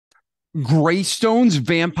Greystones,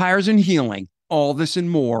 vampires, and healing. All this and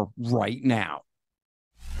more right now.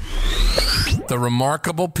 The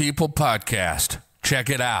Remarkable People Podcast. Check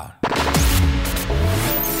it out.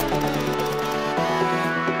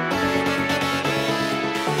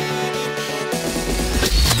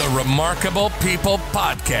 The Remarkable People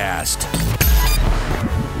Podcast.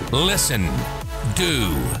 Listen,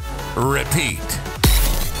 do, repeat.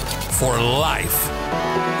 For life.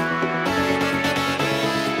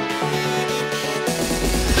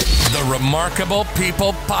 The Remarkable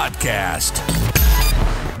People Podcast.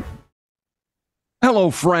 Hello,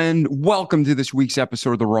 friend. Welcome to this week's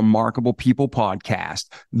episode of the Remarkable People Podcast,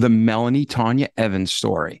 the Melanie Tonia Evans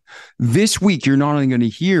story. This week, you're not only going to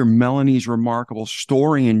hear Melanie's remarkable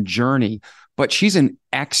story and journey, but she's an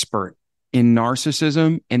expert in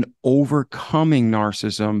narcissism and overcoming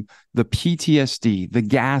narcissism, the PTSD, the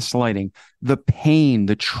gaslighting, the pain,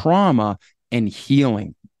 the trauma, and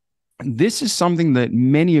healing. This is something that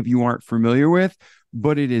many of you aren't familiar with,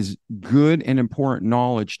 but it is good and important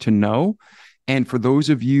knowledge to know. And for those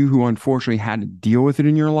of you who unfortunately had to deal with it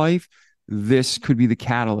in your life, this could be the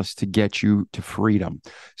catalyst to get you to freedom.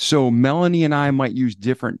 So Melanie and I might use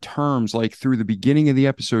different terms, like through the beginning of the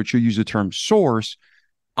episode, she'll use the term source.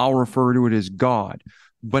 I'll refer to it as God.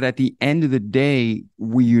 But at the end of the day,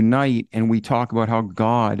 we unite and we talk about how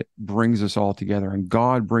God brings us all together and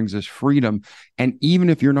God brings us freedom. And even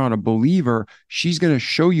if you're not a believer, she's going to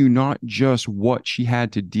show you not just what she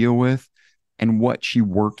had to deal with and what she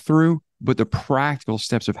worked through, but the practical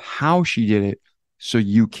steps of how she did it so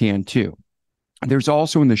you can too. There's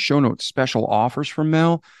also in the show notes special offers from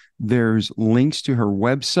Mel. There's links to her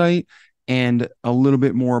website and a little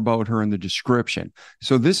bit more about her in the description.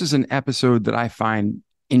 So this is an episode that I find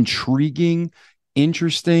intriguing,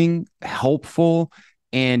 interesting, helpful,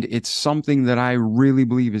 and it's something that I really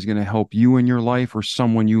believe is going to help you in your life or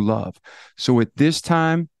someone you love. So at this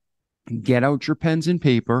time, get out your pens and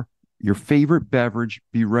paper, your favorite beverage,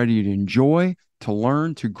 be ready to enjoy, to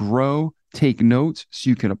learn, to grow, take notes so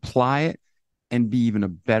you can apply it and be even a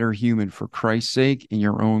better human for Christ's sake in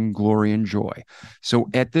your own glory and joy. So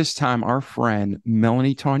at this time, our friend,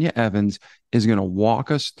 Melanie Tonia Evans, is going to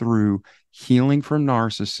walk us through healing from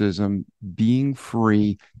narcissism, being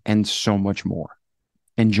free, and so much more.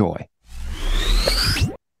 Enjoy.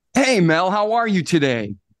 Hey, Mel, how are you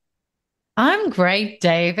today? I'm great,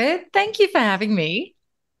 David. Thank you for having me.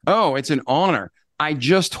 Oh, it's an honor. I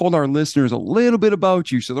just told our listeners a little bit about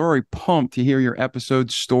you, so they're already pumped to hear your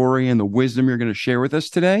episode story and the wisdom you're going to share with us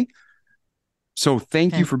today. So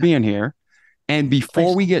thank you for being here. And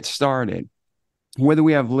before we get started, whether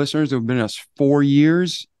we have listeners who have been with us 4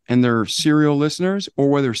 years and they're serial listeners, or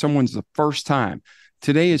whether someone's the first time,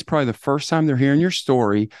 today is probably the first time they're hearing your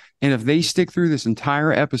story. And if they stick through this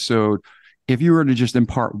entire episode, if you were to just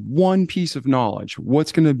impart one piece of knowledge,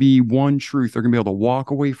 what's going to be one truth they're going to be able to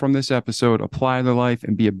walk away from this episode, apply their life,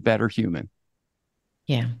 and be a better human?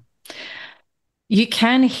 Yeah. You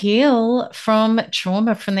can heal from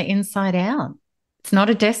trauma from the inside out. It's not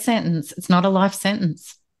a death sentence. It's not a life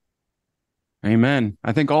sentence. Amen.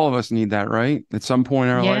 I think all of us need that, right? At some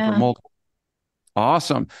point in our life or multiple.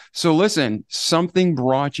 Awesome. So listen, something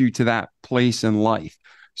brought you to that place in life.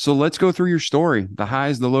 So let's go through your story, the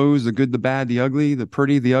highs, the lows, the good, the bad, the ugly, the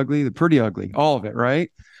pretty, the ugly, the pretty ugly, all of it,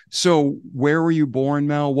 right? So where were you born,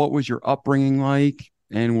 Mel? What was your upbringing like?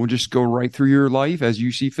 And we'll just go right through your life as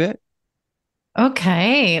you see fit.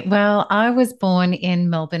 Okay. Well, I was born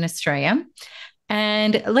in Melbourne, Australia.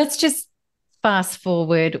 And let's just fast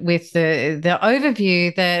forward with the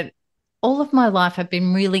overview that all of my life I've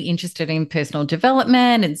been really interested in personal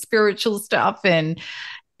development and spiritual stuff and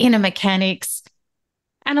inner mechanics.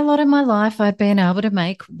 And a lot of my life I'd been able to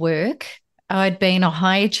make work. I'd been a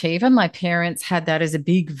high achiever. My parents had that as a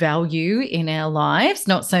big value in our lives,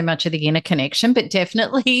 not so much of the inner connection, but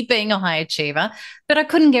definitely being a high achiever. But I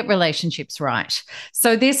couldn't get relationships right.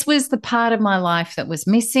 So this was the part of my life that was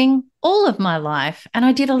missing all of my life. And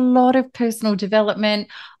I did a lot of personal development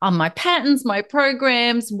on my patterns, my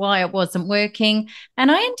programs, why it wasn't working.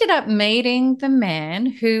 And I ended up meeting the man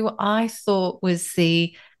who I thought was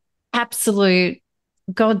the absolute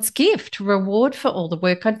God's gift, reward for all the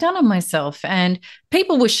work I'd done on myself. And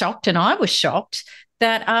people were shocked, and I was shocked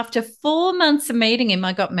that after 4 months of meeting him,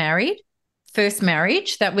 I got married. First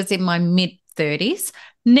marriage, that was in my mid-30s.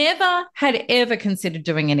 Never had ever considered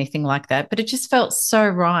doing anything like that, but it just felt so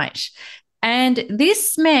right. And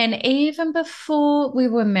this man, even before we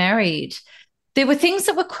were married, there were things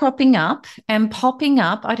that were cropping up and popping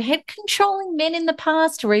up. I'd had controlling men in the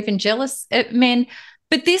past or even jealous men,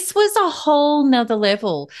 But this was a whole nother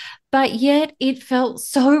level. But yet it felt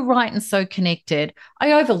so right and so connected.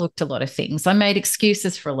 I overlooked a lot of things. I made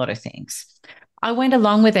excuses for a lot of things. I went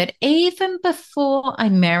along with it. Even before I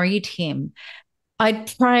married him, I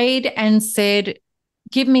prayed and said,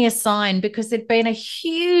 give me a sign, because there'd been a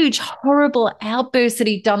huge, horrible outburst that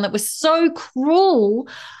he'd done that was so cruel.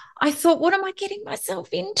 I thought, what am I getting myself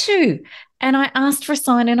into? And I asked for a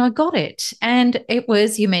sign and I got it. And it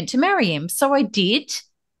was, you meant to marry him. So I did.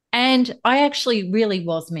 And I actually really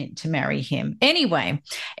was meant to marry him. Anyway,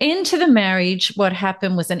 into the marriage, what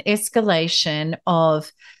happened was an escalation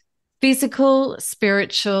of physical,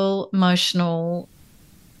 spiritual, emotional,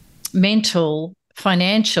 mental,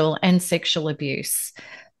 financial, and sexual abuse.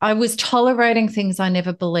 I was tolerating things I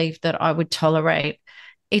never believed that I would tolerate.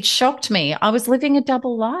 It shocked me. I was living a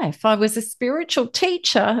double life. I was a spiritual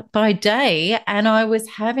teacher by day, and I was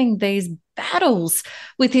having these battles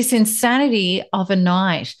with this insanity of a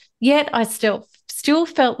night. Yet I still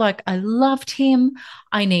felt like I loved him.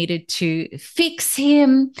 I needed to fix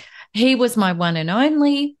him. He was my one and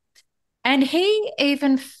only. And he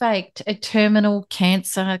even faked a terminal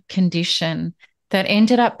cancer condition that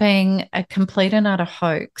ended up being a complete and utter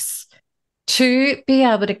hoax to be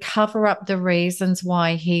able to cover up the reasons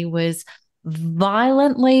why he was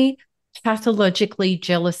violently, pathologically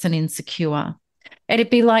jealous and insecure. It'd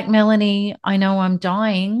be like, Melanie, I know I'm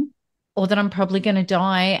dying, or that I'm probably going to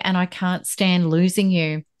die and I can't stand losing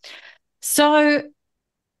you. So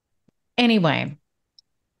anyway,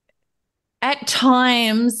 at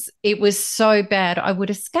times it was so bad I would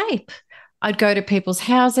escape. I'd go to people's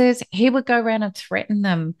houses. He would go around and threaten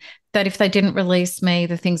them that if they didn't release me,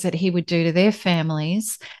 the things that he would do to their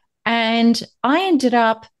families. And I ended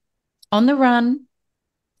up on the run.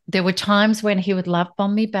 There were times when he would love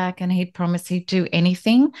bomb me back and he'd promise he'd do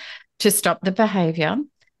anything to stop the behavior.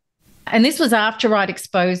 And this was after I'd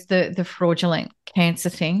exposed the fraudulent cancer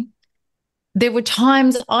thing. There were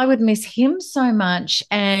times I would miss him so much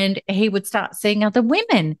and he would start seeing other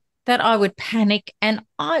women that I would panic and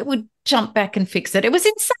I would jump back and fix it. It was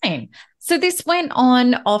insane. So this went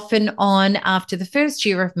on off and on after the first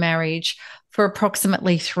year of marriage for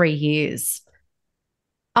approximately 3 years.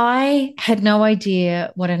 I had no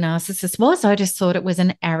idea what a narcissist was. I just thought it was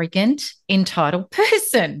an arrogant, entitled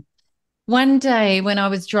person. One day when I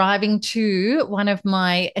was driving to one of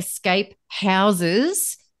my escape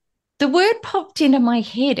houses, the word popped into my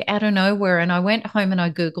head out of nowhere, and I went home and I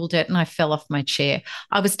Googled it and I fell off my chair.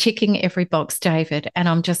 I was ticking every box, David, and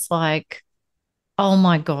I'm just like, oh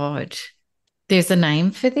my God, there's a name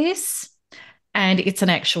for this and it's an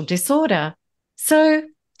actual disorder. So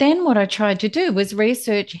then what I tried to do was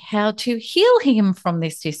research how to heal him from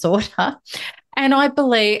this disorder. And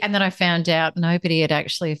then I found out nobody had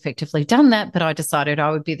actually effectively done that, but I decided I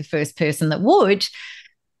would be the first person that would.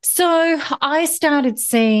 So I started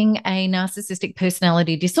seeing a narcissistic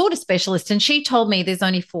personality disorder specialist, and she told me there's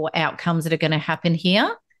only 4 outcomes that are going to happen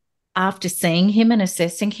here after seeing him and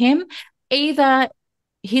assessing him. Either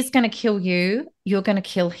he's going to kill you, you're going to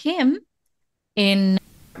kill him in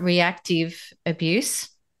reactive abuse,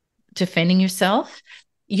 defending yourself.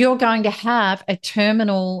 You're going to have a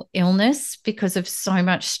terminal illness because of so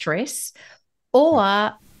much stress,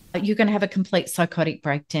 or you're going to have a complete psychotic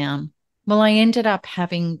breakdown. Well, I ended up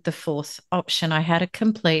having the 4th option. I had a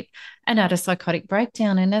complete and utter psychotic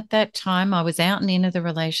breakdown. And at that time, I was out and into the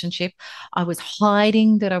relationship. I was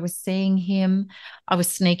hiding that I was seeing him. I was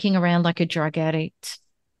sneaking around like a drug addict,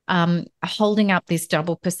 holding up this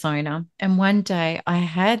double persona. And one day I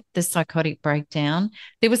had the psychotic breakdown.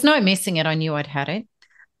 There was no missing it. I knew I'd had it.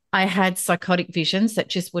 I had psychotic visions that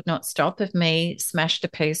just would not stop of me smashed to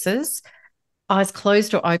pieces. Eyes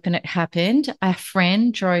closed or open, it happened. A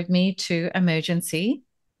friend drove me to emergency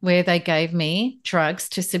where they gave me drugs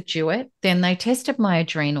to subdue it. Then they tested my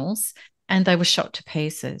adrenals and they were shot to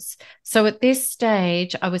pieces. So at this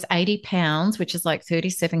stage, I was 80 pounds, which is like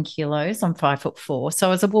 37 kilos. I'm 5'4". So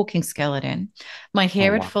I was a walking skeleton. My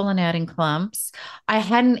hair had fallen out in clumps. I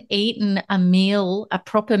hadn't eaten a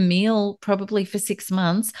proper meal, probably for 6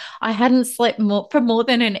 months. I hadn't slept for more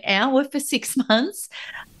than an hour for 6 months.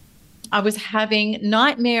 I was having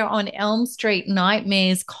Nightmare on Elm Street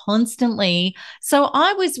nightmares constantly. So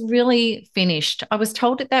I was really finished. I was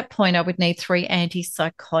told at that point I would need 3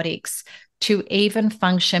 antipsychotics to even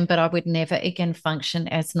function, but I would never again function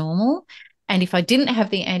as normal. And if I didn't have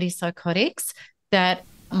the antipsychotics, that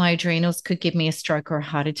my adrenals could give me a stroke or a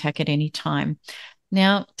heart attack at any time.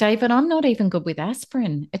 Now, David, I'm not even good with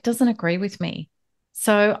aspirin. It doesn't agree with me.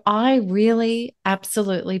 So I really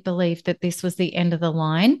absolutely believed that this was the end of the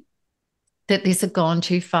line, that this had gone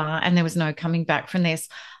too far and there was no coming back from this.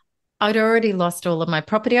 I'd already lost all of my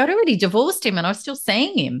property. I'd already divorced him and I was still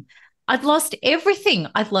seeing him. I'd lost everything.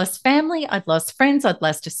 I'd lost family. I'd lost friends. I'd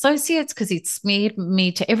lost associates because he'd smeared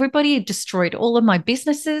me to everybody. He'd destroyed all of my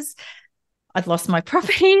businesses. I'd lost my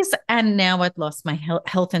properties and now I'd lost my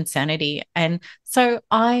health and sanity. And so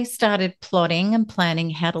I started plotting and planning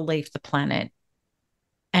how to leave the planet.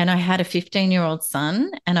 And I had a 15-year-old son,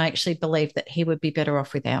 and I actually believed that he would be better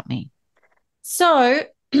off without me. So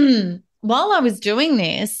while I was doing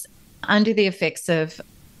this, under the effects of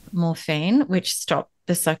morphine, which stopped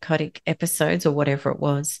the psychotic episodes or whatever it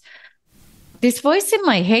was, this voice in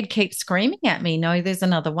my head keeps screaming at me, no, there's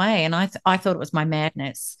another way. And I thought it was my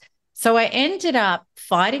madness. So I ended up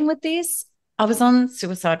fighting with this. I was on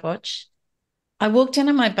suicide watch. I walked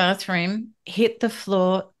into my bathroom, hit the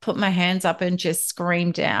floor, put my hands up and just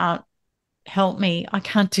screamed out, help me, I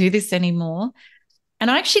can't do this anymore. And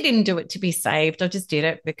I actually didn't do it to be saved. I just did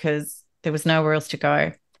it because there was nowhere else to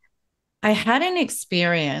go. I had an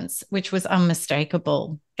experience which was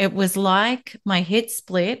unmistakable. It was like my head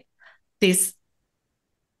split, this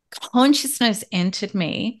consciousness entered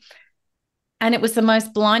me, and it was the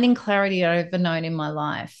most blinding clarity I've ever known in my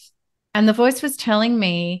life. And the voice was telling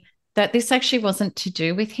me that this actually wasn't to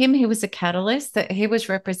do with him. He was a catalyst, that he was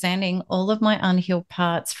representing all of my unhealed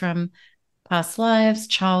parts from past lives,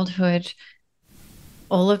 childhood,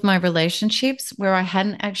 all of my relationships where I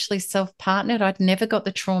hadn't actually self-partnered. I'd never got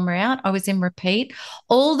the trauma out. I was in repeat.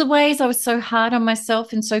 All the ways I was so hard on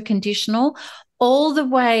myself and so conditional, all the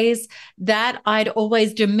ways that I'd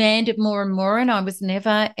always demanded more and more, and I was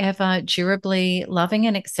never, ever durably loving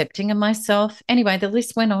and accepting of myself. Anyway, the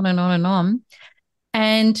list went on and on and on.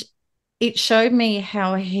 And it showed me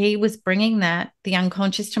how he was bringing that, the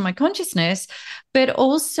unconscious, to my consciousness, but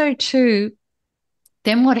also too,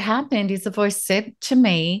 then what happened is the voice said to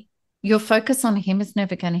me, your focus on him is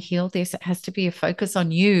never going to heal this. It has to be a focus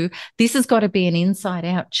on you. This has got to be an inside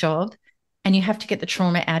out job, and you have to get the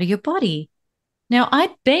trauma out of your body. Now,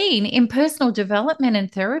 I'd been in personal development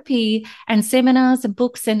and therapy and seminars and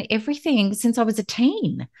books and everything since I was a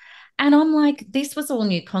teen. And I'm like, this was all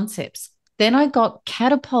new concepts. Then I got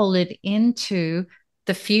catapulted into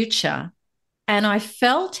the future, and I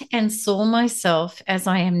felt and saw myself as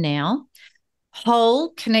I am now,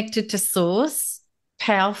 whole, connected to source,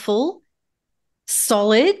 powerful,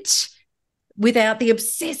 solid, without the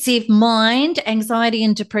obsessive mind, anxiety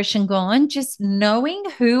and depression gone, just knowing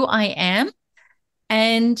who I am.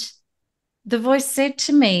 And the voice said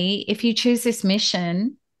to me, if you choose this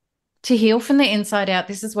mission to heal from the inside out,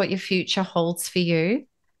 this is what your future holds for you.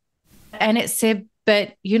 And it said,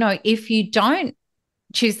 but, you know, if you don't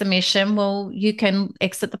choose the mission, well, you can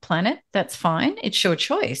exit the planet. That's fine. It's your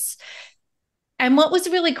choice. And what was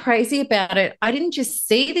really crazy about it, I didn't just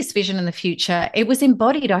see this vision in the future. It was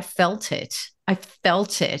embodied. I felt it. I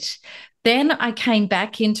felt it. Then I came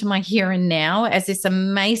back into my here and now as this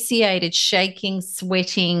emaciated, shaking,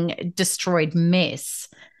 sweating, destroyed mess.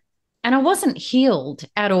 And I wasn't healed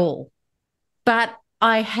at all. But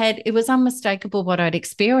it was unmistakable what I'd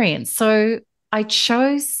experienced. So I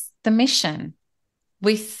chose the mission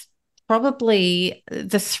with probably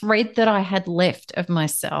the thread that I had left of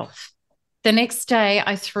myself. The next day,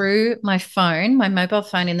 I threw my mobile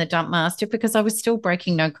phone in the dump master because I was still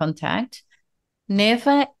breaking no contact.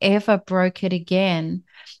 Never, ever broke it again.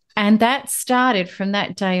 And that started from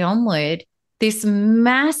that day onward, this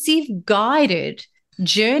massive guided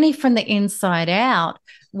journey from the inside out,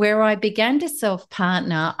 where I began to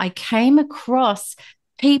self-partner. I came across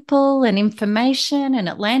people and information, and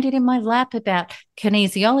it landed in my lap about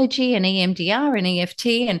kinesiology and EMDR and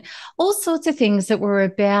EFT and all sorts of things that were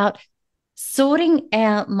about sorting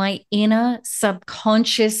out my inner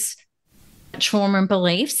subconscious trauma and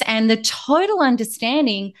beliefs, and the total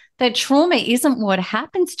understanding that trauma isn't what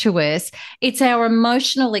happens to us. It's our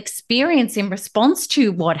emotional experience in response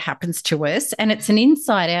to what happens to us, and it's an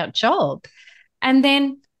inside out job. And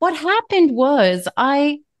then what happened was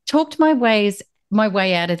I talked my way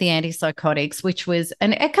out of the antipsychotics, which was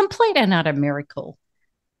a complete and utter miracle.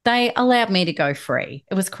 They allowed me to go free.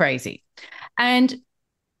 It was crazy. And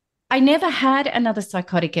I never had another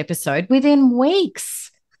psychotic episode. Within weeks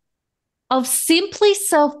of simply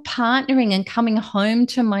self-partnering and coming home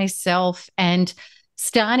to myself and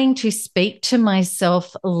starting to speak to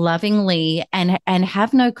myself lovingly and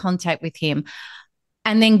have no contact with him,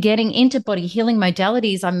 and then getting into body healing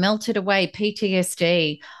modalities, I melted away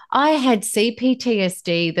PTSD. I had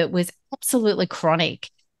CPTSD that was absolutely chronic.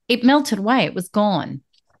 It melted away. It was gone.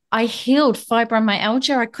 I healed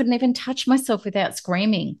fibromyalgia. I couldn't even touch myself without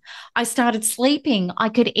screaming. I started sleeping. I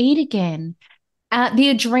could eat again. The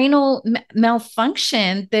adrenal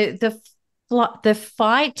malfunction, the the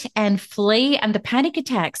fight and flee and the panic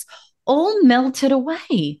attacks all melted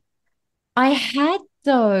away. I had,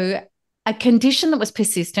 though, a condition that was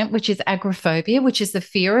persistent, which is agoraphobia, which is the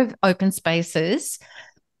fear of open spaces.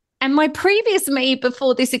 And my previous me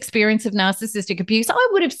before this experience of narcissistic abuse, I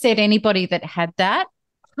would have said anybody that had that.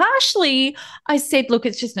 Partially, I said, look,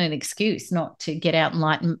 it's just an excuse not to get out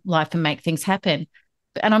in life and make things happen.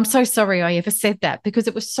 And I'm so sorry I ever said that because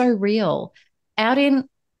it was so real. In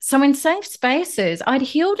safe spaces, I'd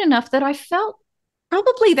healed enough that I felt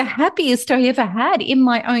probably the happiest I ever had in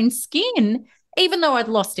my own skin, even though I'd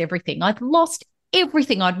lost everything. I'd lost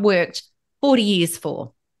everything I'd worked 40 years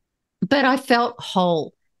for. But I felt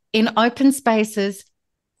whole. In open spaces,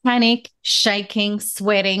 panic, shaking,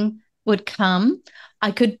 sweating would come.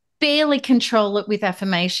 I could barely control it with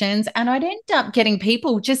affirmations, and I'd end up getting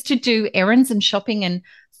people just to do errands and shopping and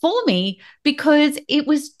for me because it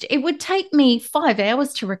would take me 5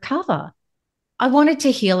 hours to recover. I wanted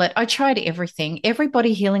to heal it. I tried everything, every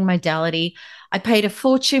body healing modality. I paid a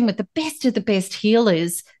fortune with the best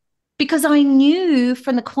healers because I knew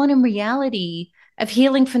from the quantum reality of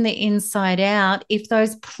healing from the inside out, if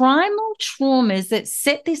those primal traumas that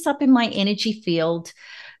set this up in my energy field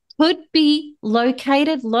could be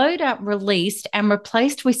located, loaded up, released, and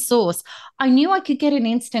replaced with source, I knew I could get an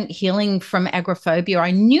instant healing from agoraphobia.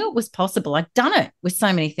 I knew it was possible. I'd done it with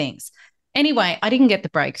so many things. Anyway, I didn't get the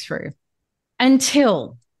breakthrough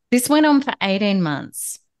until this went on for 18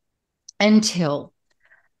 months, until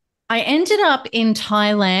I ended up in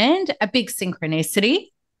Thailand, a big synchronicity.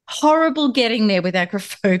 Horrible getting there with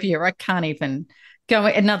agoraphobia. I can't even go.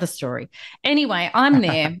 Another story. Anyway, I'm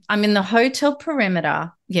there. I'm in the hotel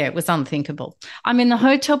perimeter. Yeah, it was unthinkable. I'm in the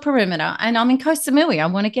hotel perimeter and I'm in Koh Samui. I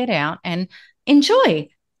want to get out and enjoy.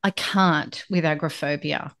 I can't with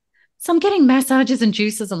agoraphobia. So I'm getting massages and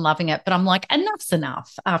juices and loving it. But I'm like, enough's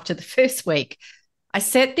enough after the first week. I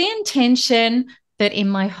set the intention that in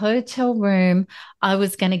my hotel room, I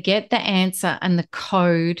was going to get the answer and the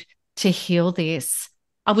code to heal this.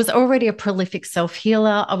 I was already a prolific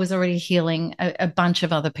self-healer. I was already healing a bunch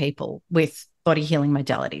of other people with body healing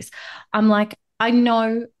modalities. I'm like, I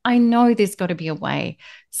know there's got to be a way.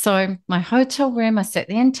 So my hotel room, I set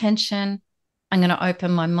the intention. I'm going to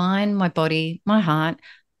open my mind, my body, my heart,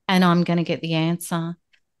 and I'm going to get the answer.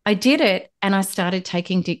 I did it and I started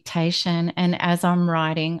taking dictation. And as I'm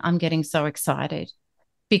writing, I'm getting so excited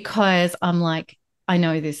because I'm like, I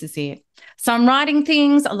know this is it. So I'm writing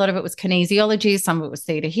things. A lot of it was kinesiology. Some of it was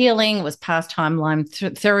theta healing. It was past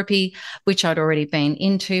timeline therapy, which I'd already been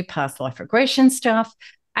into, past life regression stuff.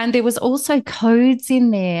 And there was also codes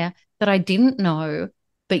in there that I didn't know,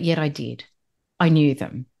 but yet I did. I knew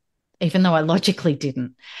them, even though I logically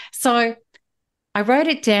didn't. So I wrote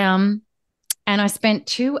it down and I spent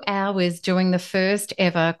 2 hours doing the first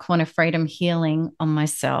ever quantum freedom healing on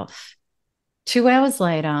myself. 2 hours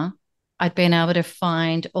later, I'd been able to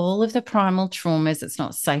find all of the primal traumas. It's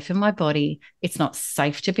not safe in my body. It's not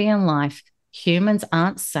safe to be in life. Humans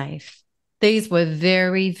aren't safe. These were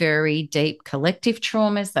very, very deep collective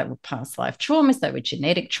traumas. They were past life traumas. They were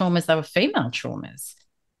genetic traumas. They were female traumas.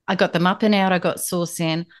 I got them up and out. I got source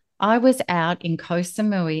in. I was out in Koh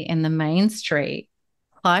Samui in the main street,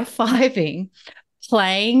 high-fiving,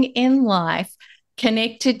 playing in life,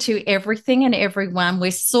 connected to everything and everyone,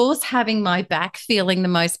 with source having my back, feeling the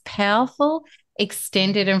most powerful,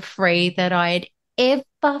 extended and free that I had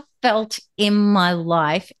ever felt in my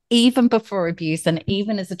life, even before abuse and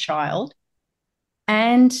even as a child.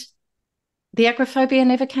 And the agoraphobia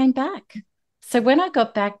never came back. So when I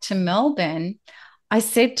got back to Melbourne, I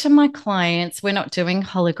said to my clients, we're not doing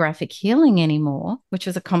holographic healing anymore, which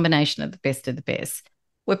was a combination of the best.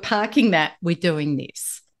 We're parking that, we're doing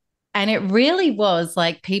this. And it really was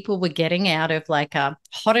like people were getting out of like a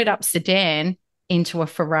hotted up sedan into a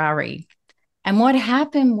Ferrari. And what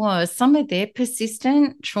happened was some of their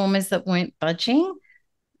persistent traumas that weren't budging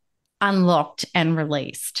unlocked and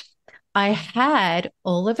released. I had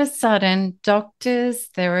all of a sudden doctors,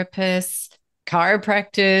 therapists,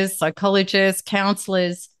 chiropractors, psychologists,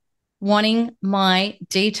 counselors wanting my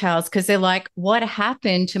details because they're like, what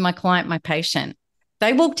happened to my client, my patient?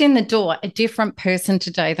 They walked in the door a different person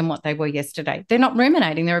today than what they were yesterday. They're not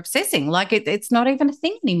ruminating, they're obsessing. Like it's not even a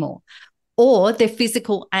thing anymore. Or their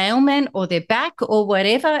physical ailment or their back or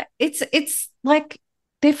whatever, it's like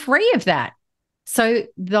they're free of that. So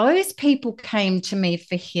those people came to me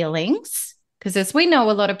for healings because, as we know,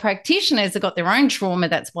 a lot of practitioners have got their own trauma.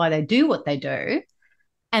 That's why they do what they do.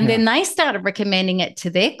 And then they started recommending it to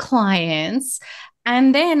their clients.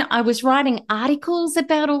 And then I was writing articles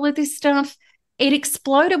about all of this stuff. It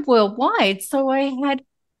exploded worldwide. So I had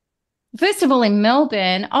First of all, in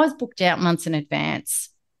Melbourne, I was booked out months in advance.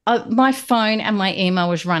 My phone and my email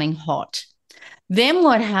was running hot. Then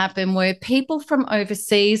what happened were people from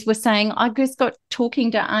overseas were saying, I just got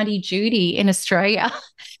talking to Auntie Judy in Australia.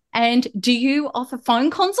 And do you offer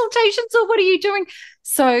phone consultations or what are you doing?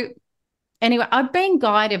 So anyway, I've been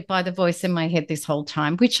guided by the voice in my head this whole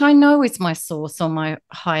time, which I know is my source or my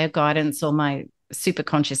higher guidance or my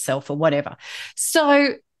superconscious self or whatever.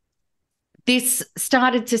 So this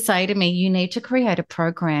started to say to me, you need to create a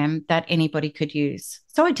program that anybody could use.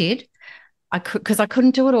 So I did. Because I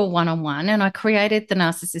couldn't do it all one-on-one. And I created the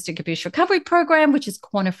Narcissistic Abuse Recovery Program, which is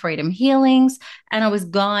Quantum Freedom Healings. And I was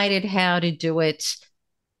guided how to do it,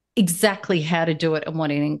 exactly how to do it and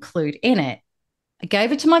what it include in it. I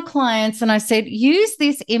gave it to my clients and I said, use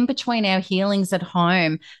this in between our healings at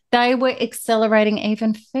home. They were accelerating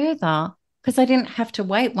even further because they didn't have to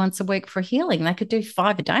wait once a week for healing. They could do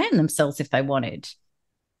 5 a day on themselves if they wanted.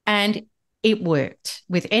 And it worked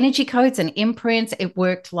with energy codes and imprints. It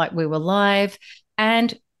worked like we were live.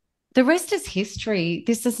 And the rest is history.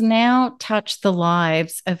 This has now touched the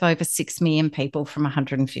lives of over 6 million people from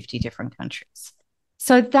 150 different countries.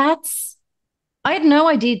 So I had no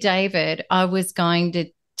idea, David, I was going to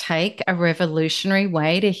take a revolutionary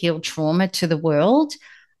way to heal trauma to the world.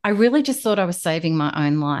 I really just thought I was saving my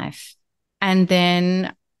own life. And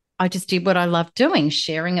then I just did what I love doing,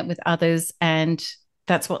 sharing it with others. And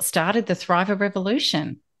that's what started the Thriver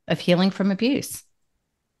revolution of healing from abuse.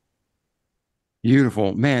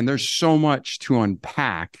 Beautiful. Man, there's so much to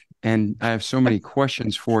unpack, and I have so many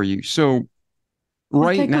questions for you. So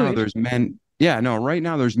right now there's men. Yeah, no, right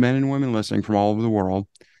now there's men and women listening from all over the world,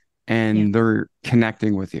 and they're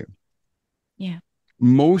connecting with you. Yeah.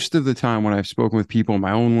 Most of the time when I've spoken with people in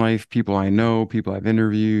my own life, people I know, people I've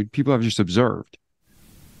interviewed, people I've just observed,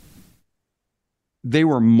 they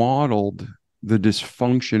were modeled the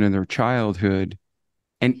dysfunction in their childhood.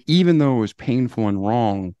 And even though it was painful and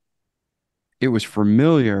wrong, it was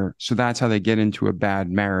familiar. So that's how they get into a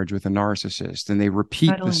bad marriage with a narcissist and they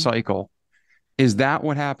repeat the cycle. Is that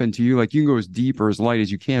what happened to you? Like, you can go as deep or as light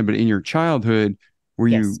as you can, but in your childhood, were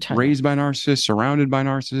you raised by narcissists, surrounded by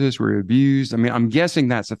narcissists, were you abused? I mean, I'm guessing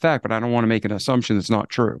that's a fact, but I don't want to make an assumption that's not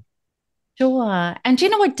true. Sure. And you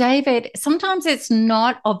know what, David? Sometimes it's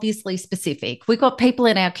not obviously specific. We've got people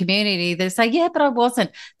in our community that say, yeah, but I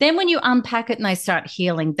wasn't. Then when you unpack it and they start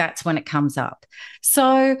healing, that's when it comes up.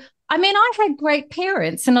 So, I mean, I had great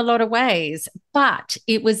parents in a lot of ways, but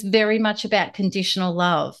it was very much about conditional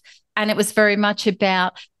love. And it was very much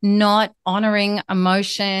about not honoring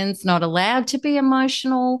emotions, not allowed to be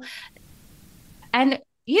emotional. And,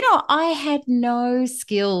 I had no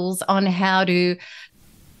skills on how to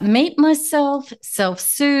meet myself,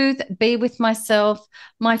 self-soothe, be with myself.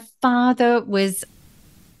 My father was,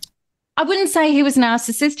 I wouldn't say he was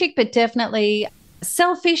narcissistic, but definitely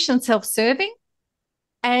selfish and self-serving.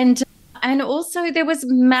 And also there was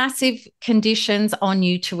massive conditions on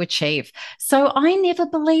you to achieve. So I never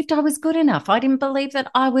believed I was good enough. I didn't believe that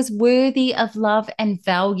I was worthy of love and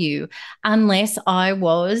value unless I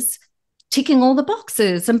was ticking all the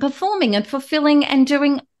boxes and performing and fulfilling and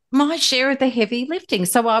doing my share of the heavy lifting.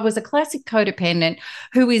 So I was a classic codependent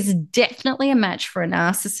who is definitely a match for a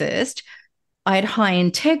narcissist. I had high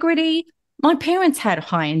integrity. My parents had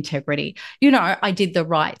high integrity. I did the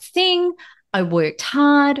right thing. I worked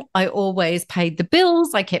hard. I always paid the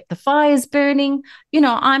bills. I kept the fires burning.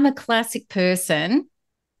 I'm a classic person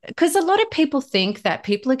because a lot of people think that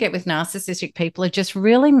people who get with narcissistic people are just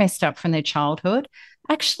really messed up from their childhood.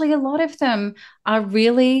 Actually, a lot of them are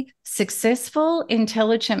really successful,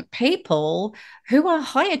 intelligent people who are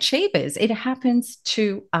high achievers. It happens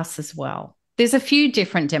to us as well. There's a few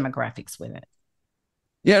different demographics with it.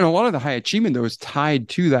 Yeah, and a lot of the high achievement, though, is tied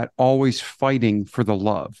to that always fighting for the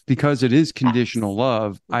love because it is conditional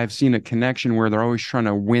love. I've seen a connection where they're always trying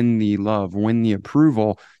to win the love, win the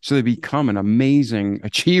approval, so they become an amazing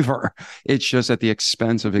achiever. It's just at the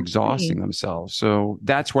expense of exhausting themselves. So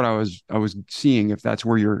that's what I was seeing, if that's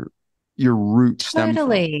where your root stem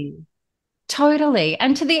from. Totally.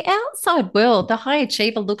 And to the outside world, the high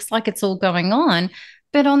achiever looks like it's all going on.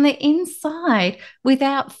 But on the inside,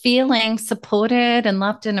 without feeling supported and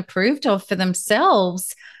loved and approved of for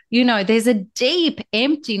themselves, there's a deep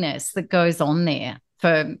emptiness that goes on there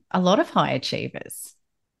for a lot of high achievers.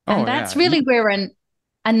 And that's really where a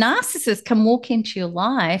narcissist can walk into your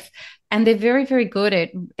life, and they're very, very good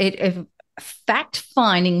at fact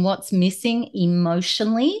finding what's missing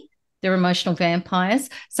emotionally They're emotional vampires.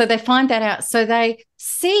 So they find that out. So they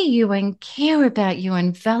see you and care about you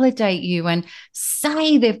and validate you and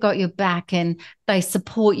say they've got your back and they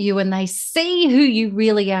support you and they see who you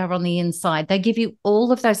really are on the inside. They give you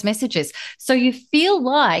all of those messages. So you feel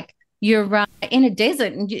like you're in a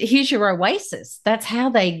desert and here's your oasis. That's how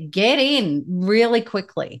they get in really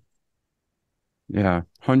quickly. Yeah,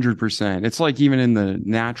 100%. It's like even in the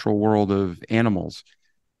natural world of animals,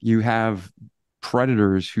 you have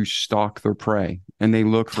predators who stalk their prey and they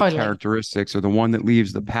look for characteristics of the one that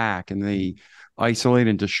leaves the pack and they isolate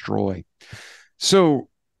and destroy. So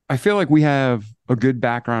I feel like we have a good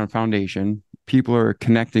background and foundation. People are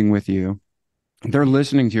connecting with you. They're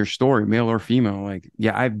listening to your story, male or female. Like,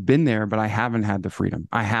 yeah, I've been there, but I haven't had the freedom.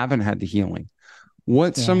 I haven't had the healing.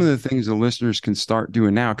 What's some of the things the listeners can start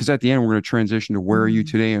doing now? Because at the end, we're going to transition to where are you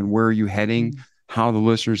today and where are you heading, how the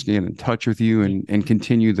listeners can get in touch with you and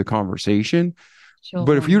continue the conversation. Sure.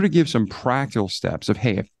 But if you were to give some practical steps of,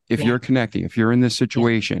 hey, if you're connecting, if you're in this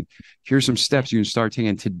situation, here's some steps you can start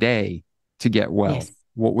taking today to get well.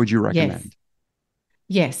 What would you recommend?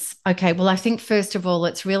 Yes. Okay. Well, I think first of all,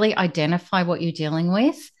 let's really identify what you're dealing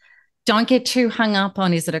with. Don't get too hung up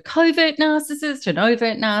on, is it a covert narcissist, an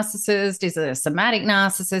overt narcissist? Is it a somatic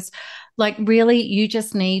narcissist? Like really, you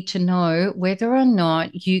just need to know whether or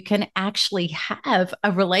not you can actually have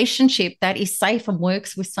a relationship that is safe and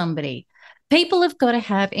works with somebody. People have got to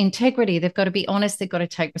have integrity. They've got to be honest. They've got to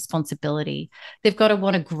take responsibility. They've got to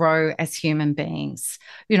want to grow as human beings,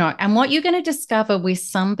 and what you're going to discover with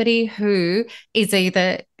somebody who is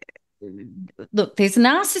either, look, there's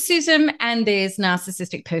narcissism and there's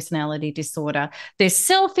narcissistic personality disorder. There's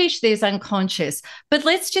selfish, there's unconscious. But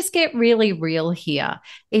let's just get really real here.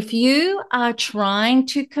 If you are trying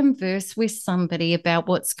to converse with somebody about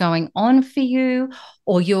what's going on for you,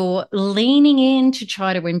 or you're leaning in to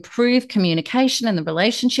try to improve communication in the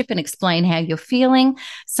relationship and explain how you're feeling,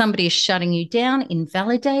 somebody is shutting you down,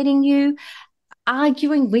 invalidating you,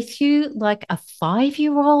 arguing with you like a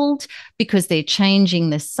 5-year-old because they're changing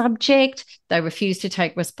the subject. They refuse to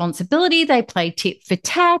take responsibility. They play tit for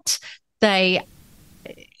tat. They,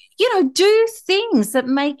 do things that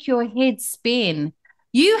make your head spin.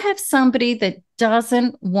 You have somebody that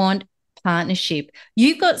doesn't want partnership.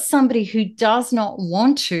 You've got somebody who does not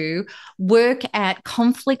want to work at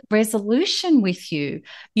conflict resolution with you.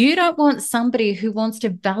 You don't want somebody who wants to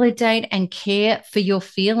validate and care for your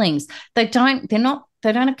feelings. They don't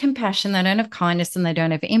have compassion, they don't have kindness, and they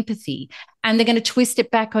don't have empathy. And they're going to twist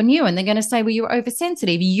it back on you and they're going to say, well, you're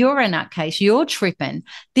oversensitive. You're a nutcase. You're tripping.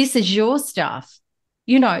 This is your stuff.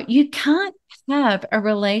 You can't have a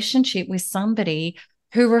relationship with somebody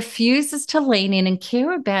who refuses to lean in and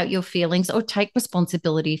care about your feelings or take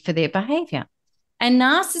responsibility for their behavior. And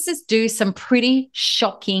narcissists do some pretty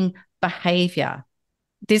shocking behavior.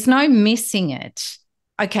 There's no missing it.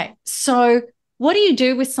 Okay, so what do you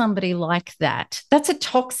do with somebody like that? That's a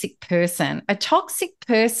toxic person. A toxic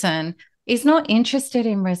person is not interested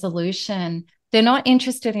in resolution. They're not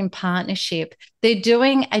interested in partnership. They're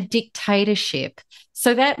doing a dictatorship.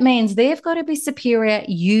 So that means they've got to be superior.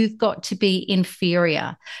 You've got to be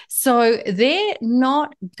inferior. So they're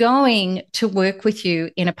not going to work with you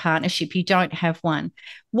in a partnership. You don't have one.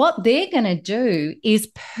 What they're going to do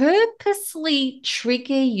is purposely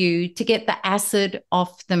trigger you to get the acid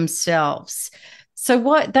off themselves.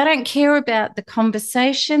 So they don't care about the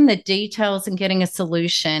conversation, the details, and getting a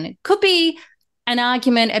solution. It could be an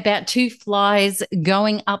argument about 2 flies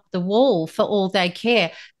going up the wall for all they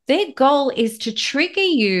care. Their goal is to trigger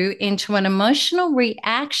you into an emotional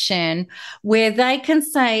reaction where they can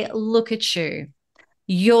say, look at you.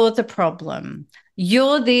 You're the problem.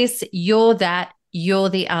 You're this, you're that, you're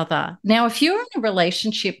the other. Now, if you're in a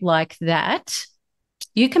relationship like that,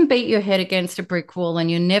 you can beat your head against a brick wall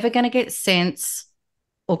and you're never going to get sense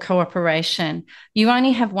or cooperation. You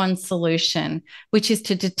only have one solution, which is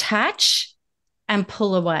to detach and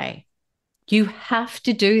pull away. You have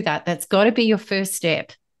to do that. That's got to be your first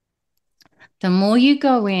step. The more you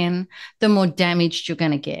go in, the more damaged you're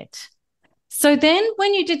going to get. So then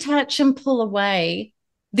when you detach and pull away,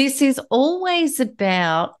 this is always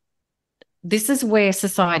about, this is where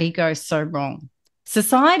society goes so wrong.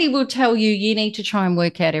 Society will tell you you need to try and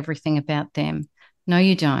work out everything about them. No,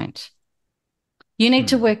 you don't. You need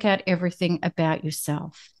to work out everything about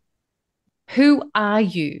yourself. Who are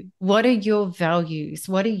you? What are your values?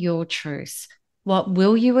 What are your truths? What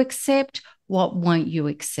will you accept? What won't you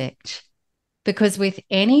accept? Because with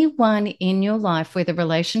anyone in your life where the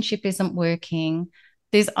relationship isn't working,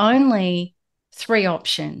 there's only 3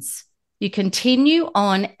 options. You continue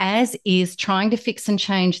on as is, trying to fix and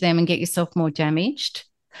change them and get yourself more damaged.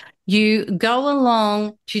 You go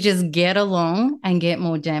along to just get along and get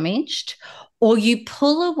more damaged, or you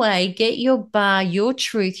pull away, get your bar, your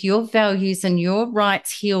truth, your values, and your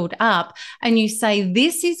rights healed up, and you say,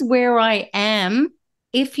 this is where I am.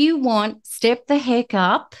 If you want, step the heck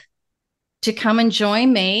up to come and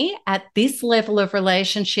join me at this level of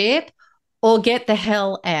relationship, or get the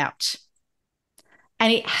hell out.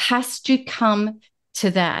 And it has to come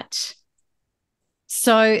to that.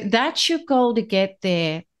 So that's your goal to get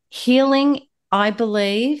there. Healing, I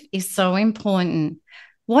believe, is so important.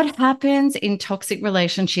 What happens in toxic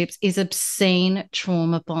relationships is obscene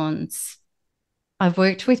trauma bonds. I've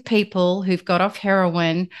worked with people who've got off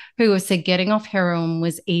heroin who have said getting off heroin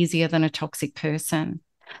was easier than a toxic person.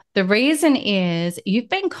 The reason is you've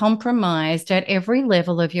been compromised at every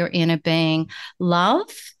level of your inner being. Love,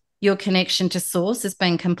 your connection to source, has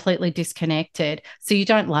been completely disconnected. So you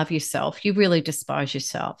don't love yourself. You really despise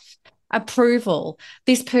yourself. Approval.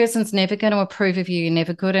 This person's never going to approve of you. You're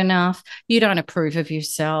never good enough. You don't approve of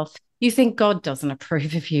yourself. You think God doesn't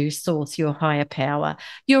approve of you, source, your higher power.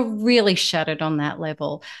 You're really shattered on that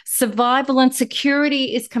level. Survival and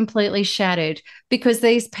security is completely shattered because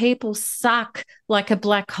these people suck like a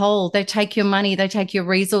black hole. They take your money, they take your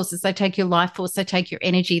resources, they take your life force, they take your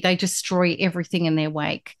energy, they destroy everything in their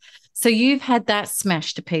wake. So you've had that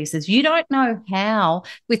smashed to pieces. You don't know how,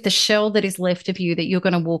 with the shell that is left of you, that you're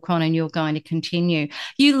going to walk on and you're going to continue.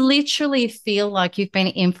 You literally feel like you've been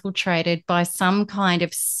infiltrated by some kind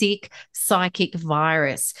of sick psychic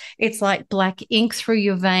virus. It's like black ink through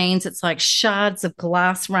your veins. It's like shards of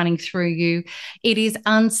glass running through you. It is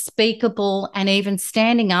unspeakable. And even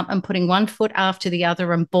standing up and putting one foot after the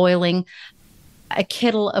other and boiling a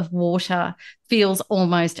kettle of water feels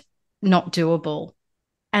almost not doable.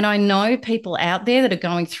 And I know people out there that are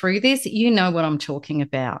going through this, you know what I'm talking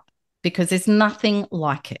about, because there's nothing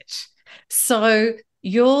like it. So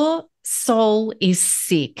your soul is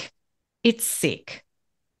sick. It's sick.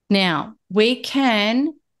 Now, we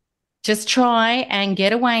can just try and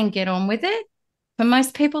get away and get on with it. For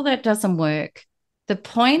most people, that doesn't work. The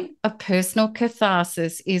point of personal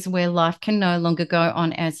catharsis is where life can no longer go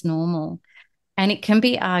on as normal. And it can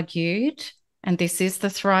be argued, and this is the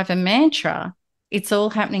Thriver mantra, it's all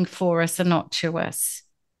happening for us and not to us.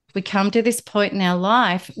 We come to this point in our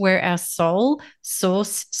life where our soul,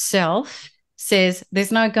 source, self says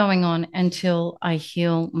there's no going on until I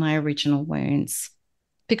heal my original wounds,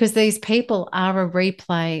 because these people are a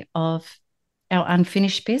replay of our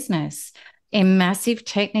unfinished business in massive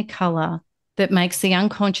technicolor that makes the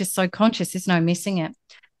unconscious so conscious, there's no missing it.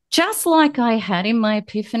 Just like I had in my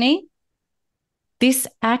epiphany, this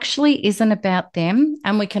actually isn't about them,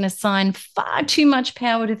 and we can assign far too much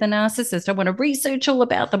power to the narcissist. I want to research all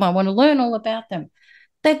about them. I want to learn all about them.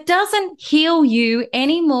 That doesn't heal you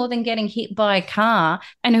any more than getting hit by a car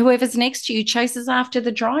and whoever's next to you chases after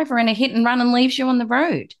the driver in a hit and run and leaves you on the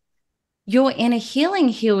road. Your inner healing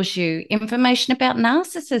heals you. Information about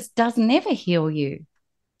narcissists does never heal you.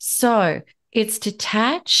 So it's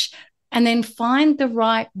detach and then find the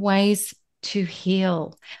right ways to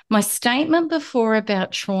heal. My statement before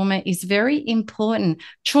about trauma is very important.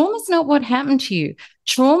 Trauma is not what happened to you.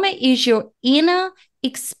 Trauma is your inner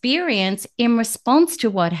experience in response to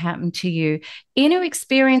what happened to you. Inner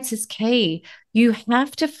experience is key. You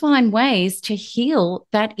have to find ways to heal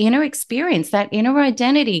that inner experience, that inner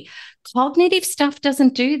identity. Cognitive stuff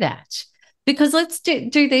doesn't do that, because let's do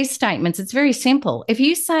these statements. It's very simple. If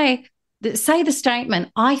you say the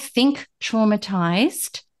statement, I think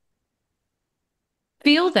traumatized,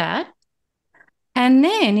 feel that. And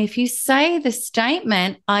then if you say the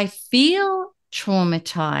statement, I feel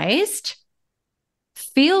traumatized,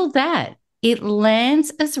 feel that. It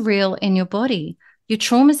lands as real in your body. Your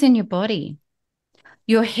trauma's in your body.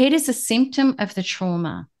 Your head is a symptom of the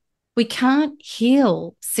trauma. We can't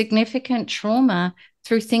heal significant trauma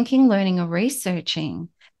through thinking, learning, or researching.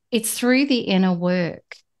 It's through the inner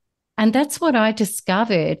work. And that's what I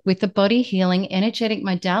discovered with the body healing energetic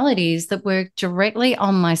modalities that work directly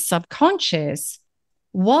on my subconscious.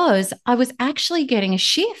 Was I was actually getting a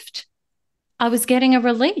shift. I was getting a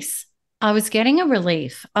release. I was getting a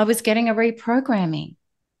relief. I was getting a reprogramming.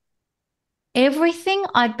 Everything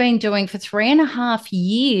I'd been doing for 3.5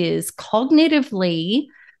 years cognitively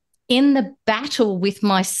in the battle with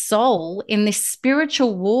my soul, in this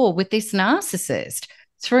spiritual war with this narcissist,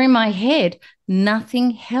 through my head,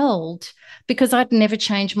 nothing held, because I'd never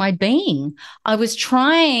changed my being. I was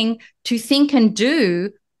trying to think and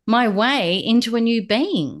do my way into a new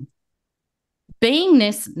being.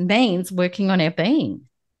 Beingness means working on our being.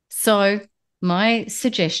 So my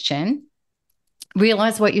suggestion,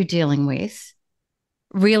 realize what you're dealing with,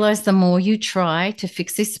 realize the more you try to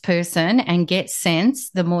fix this person and get sense,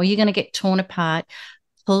 the more you're going to get torn apart,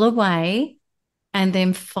 pull away, and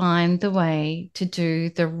then find the way to do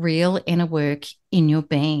the real inner work in your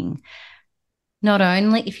being. Not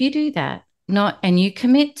only if you do that, and you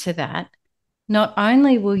commit to that, not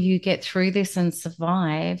only will you get through this and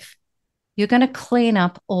survive, you're going to clean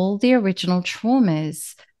up all the original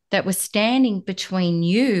traumas that were standing between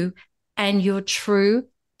you and your true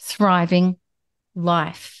thriving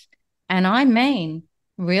life. And I mean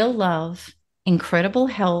real love, incredible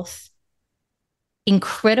health,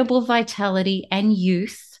 incredible vitality and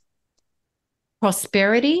youth,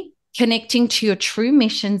 prosperity, connecting to your true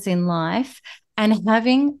missions in life, and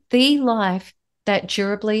having the life that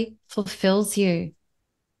durably fulfills you.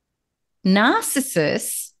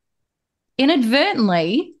 Narcissists,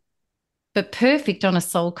 inadvertently, but perfect on a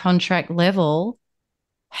soul contract level,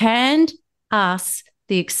 hand us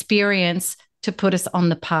the experience to put us on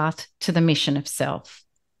the path to the mission of self.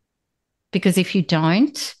 Because if you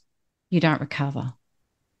don't recover.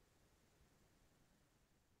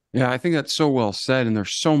 Yeah, I think that's so well said. And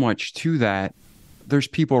there's so much to that. There's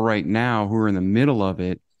people right now who are in the middle of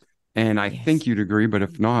it. And I think you'd agree, but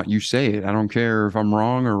if not, you say it. I don't care if I'm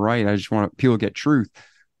wrong or right. I just want people to get truth.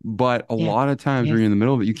 But a lot of times when you're in the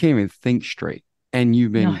middle of it, you can't even think straight. And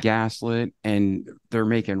you've been gaslit, and they're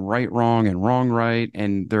making right wrong and wrong right.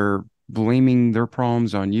 And they're blaming their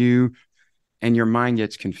problems on you. And your mind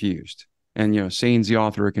gets confused. And, Satan's the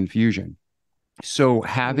author of confusion. So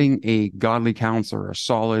having a godly counselor, a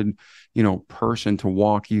solid, person to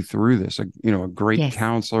walk you through this, a great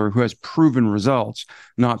counselor who has proven results,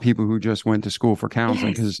 not people who just went to school for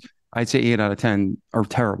counseling, because I'd say 8 out of 10 are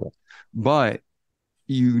terrible. But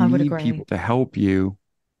you need people to help you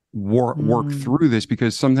work through this,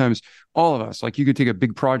 because sometimes all of us, like, you could take a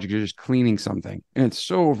big project, you're just cleaning something, and it's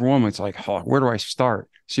so overwhelming. It's like, where do I start?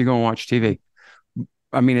 So you go and watch TV.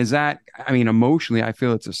 Emotionally, I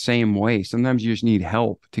feel it's the same way. Sometimes you just need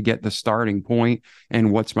help to get the starting point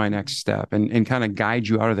and what's my next step, and kind of guide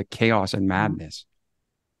you out of the chaos and madness.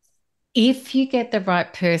 If you get the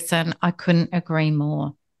right person, I couldn't agree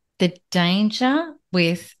more. The danger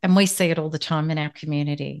with, and we see it all the time in our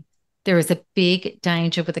community, there is a big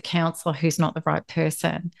danger with a counselor who's not the right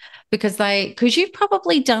person, because you've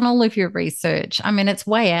probably done all of your research. It's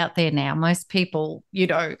way out there now. Most people,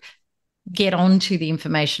 get onto the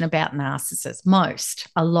information about narcissists,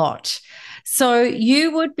 a lot. So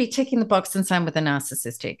you would be ticking the box and saying with a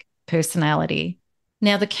narcissistic personality.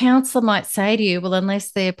 Now, the counselor might say to you, well,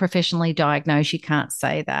 unless they're professionally diagnosed, you can't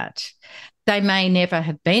say that. They may never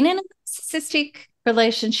have been in a narcissistic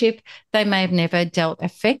relationship. They may have never dealt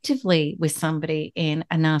effectively with somebody in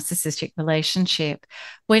a narcissistic relationship.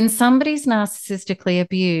 When somebody's narcissistically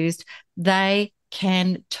abused, they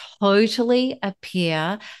can totally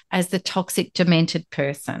appear as the toxic, demented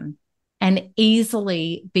person and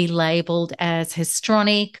easily be labeled as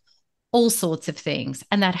histrionic, all sorts of things.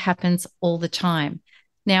 And that happens all the time.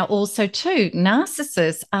 Now, also, too,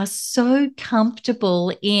 narcissists are so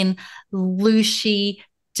comfortable in loosey,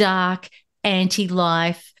 dark,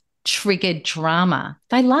 anti-life, triggered drama.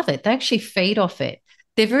 They love it. They actually feed off it.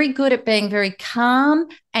 They're very good at being very calm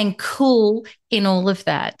and cool in all of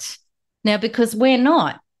that. Now, because we're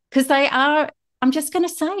not, because they are, I'm just going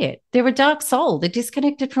to say it, they're a dark soul. They're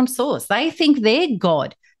disconnected from source. They think they're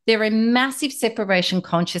God. They're a massive separation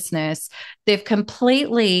consciousness. They've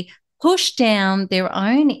completely pushed down their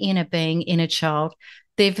own inner being, inner child.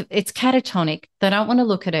 It's catatonic. They don't want to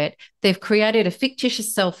look at it. They've created a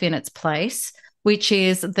fictitious self in its place, which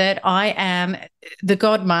is that I am the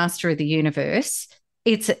God master of the universe.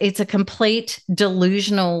 It's a complete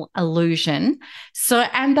delusional illusion.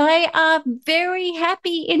 And they are very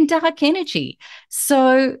happy in dark energy.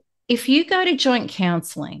 So if you go to joint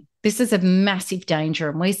counseling, this is a massive danger,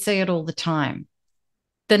 and we see it all the time.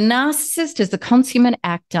 The narcissist is the consummate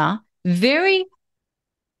actor, very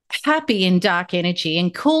happy in dark energy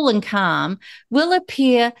and cool and calm, will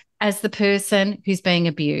appear as the person who's being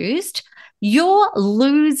abused. You're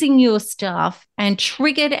losing your stuff and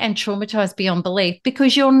triggered and traumatized beyond belief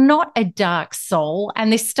because you're not a dark soul,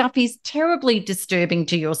 and this stuff is terribly disturbing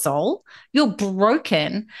to your soul. You're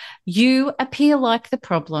broken. You appear like the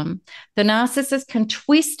problem. The narcissist can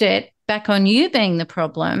twist it back on you being the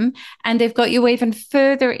problem, and they've got you even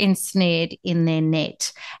further ensnared in their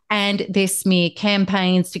net. And they smear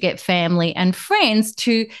campaigns to get family and friends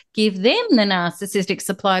to give them the narcissistic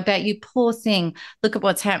supply about you. Poor thing. Look at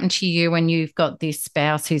what's happened to you when you've got this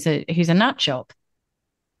spouse who's a nut job.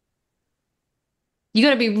 You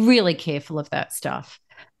got to be really careful of that stuff.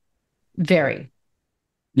 Very.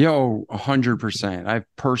 Yo, 100%. I've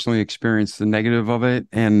personally experienced the negative of it,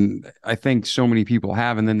 and I think so many people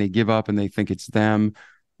have, and then they give up and they think it's them.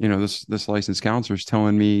 This licensed counselor is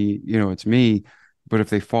telling me, it's me. But if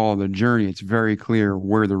they follow the journey, it's very clear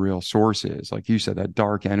where the real source is. Like you said, that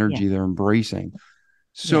dark Yeah. energy they're embracing. Yeah.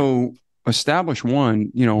 So establish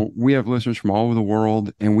one, we have listeners from all over the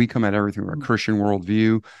world, and we come at everything from a Mm. Christian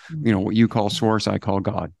worldview. Mm. What you call source, I call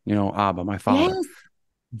God, Abba, my father. Yes.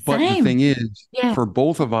 But the Same. thing is, Yeah. for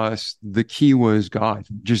both of us, the key was God,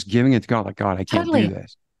 just giving it to God, like, God, I can't do Totally.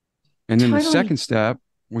 this. And then the Totally. second step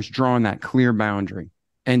was drawing that clear boundary.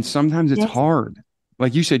 And sometimes it's Yes. hard.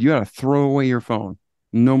 Like you said, you got to throw away your phone.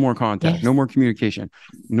 No more contact, no Yes. more communication,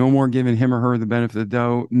 no more giving him or her the benefit of the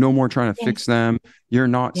doubt, no more trying to Yes. fix them. You're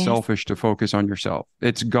not Yes. selfish to focus on yourself.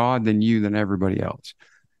 It's God, then you, then everybody else.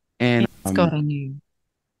 And It's God in you.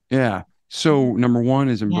 yeah. So number one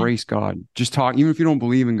is Yeah. embrace God. Just talk, even if you don't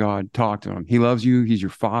believe in God, talk to him. He loves you. He's your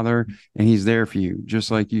father, and he's there for you.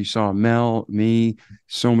 Just like you saw Mel, me,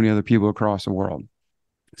 so many other people across the world.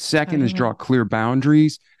 Second is Totally. draw clear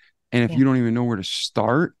boundaries. And if Yeah. you don't even know where to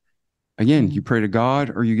start, again, you Mm. pray to God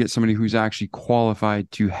or you get somebody who's actually qualified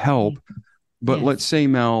to help. But let's Yes. say,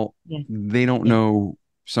 Mel, Yes. they don't Yeah. know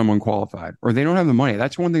someone qualified or they don't have the money.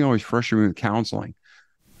 That's one thing always frustrates me with counseling.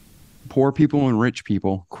 Poor people and rich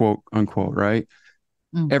people, quote unquote, right?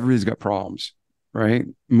 Mm. Everybody's got problems, right?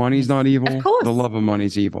 Money's Yes. not Of evil. The course. love of money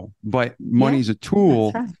is evil, but Yeah. money's a That's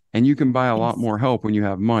tool right. and you can buy a lot Yes. more help when you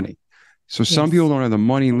have money. So some people Yes. don't have the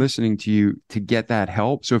money Yeah. listening to you to get that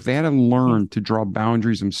help. So if they had to Yes. learn to draw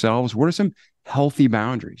boundaries themselves, what are some healthy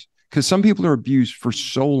boundaries? Because some people are abused for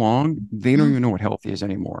so long, they don't Mm. even know what healthy is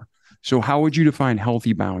anymore. So how would you define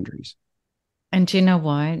healthy boundaries? And do you know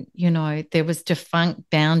what? There was defunct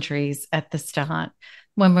boundaries at the start.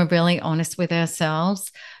 When we're really honest with ourselves,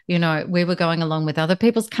 we were going along with other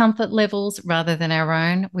people's comfort levels rather than our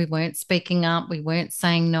own. We weren't speaking up. We weren't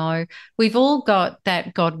saying no. We've all got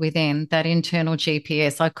that God within, that internal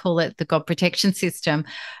GPS. I call it the God protection system.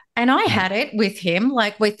 And I had it with him,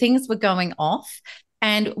 like where things were going off.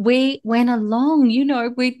 And we went along,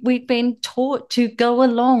 we'd been taught to go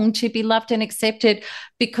along to be loved and accepted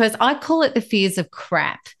because I call it the fears of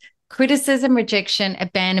crap: criticism, rejection,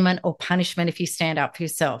 abandonment, or punishment if you stand up for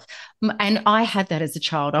yourself. And I had that as a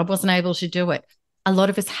child. I wasn't able to do it. A lot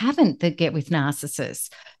of us haven't that get with narcissists.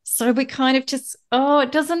 So we kind of just, oh,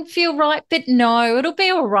 it doesn't feel right, but no, it'll be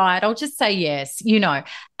all right. I'll just say yes,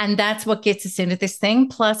 And that's what gets us into this thing.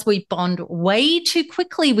 Plus, we bond way too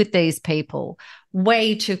quickly with these people,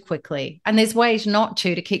 way too quickly. And there's ways not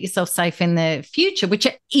to keep yourself safe in the future, which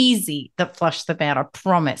are easy that flush them out, I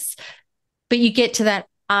promise. But you get to that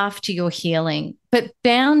after your healing. But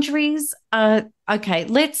boundaries are okay.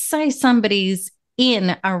 Let's say somebody's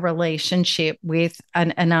in a relationship with a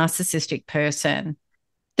narcissistic person.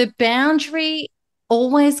 The boundary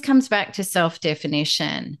always comes back to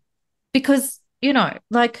self-definition because,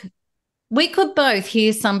 like we could both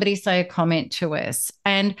hear somebody say a comment to us,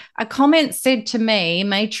 and a comment said to me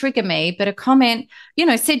may trigger me, but a comment,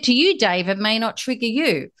 said to you, David, may not trigger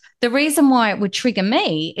you. The reason why it would trigger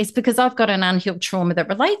me is because I've got an unhealed trauma that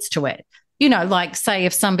relates to it. Like say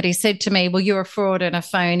if somebody said to me, well, you're a fraud and a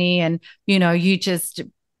phony and, you just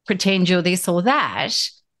pretend you're this or that.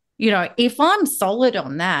 If I'm solid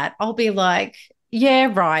on that, I'll be like,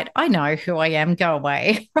 yeah, right. I know who I am. Go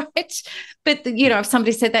away. Right. But, if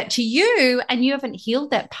somebody said that to you and you haven't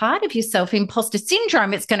healed that part of yourself, imposter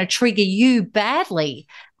syndrome, it's going to trigger you badly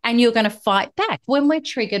and you're going to fight back. When we're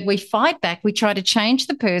triggered, we fight back. We try to change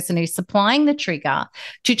the person who's supplying the trigger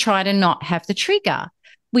to try to not have the trigger.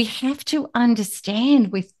 We have to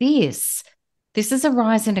understand with this is a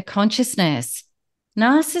rise into consciousness.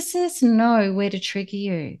 Narcissists know where to trigger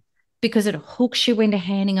you because it hooks you into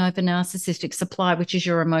handing over narcissistic supply, which is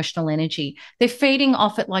your emotional energy. They're feeding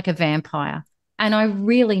off it like a vampire. And I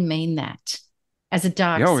really mean that as a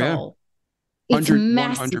dark Oh, yeah. soul. It's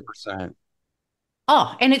 100%.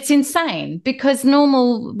 Oh, and it's insane because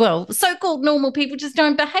so-called normal people just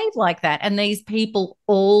don't behave like that. And these people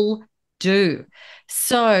all do.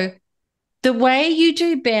 So the way you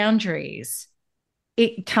do boundaries,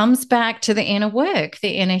 it comes back to the inner work,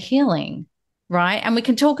 the inner healing, right? And we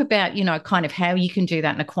can talk about, kind of how you can do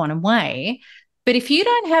that in a quantum way. But if you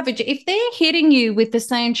don't have if they're hitting you with the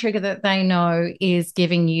same trigger that they know is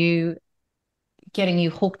getting you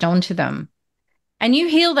hooked onto them, and you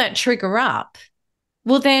heal that trigger up,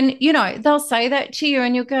 well, then, they'll say that to you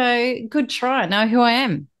and you'll go, good try. I know who I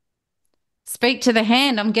am. Speak to the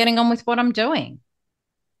hand. I'm getting on with what I'm doing.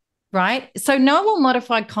 right? So null or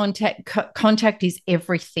modified contact is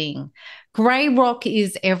everything. Grey rock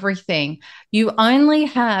is everything. You only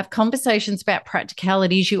have conversations about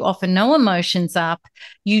practicalities. You offer no emotions up.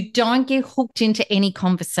 You don't get hooked into any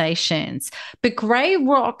conversations. But grey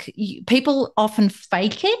rock, people often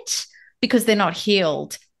fake it because they're not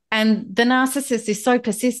healed. And the narcissist is so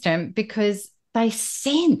persistent because they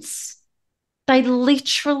sense. They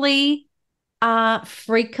literally are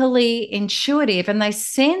freakily intuitive and they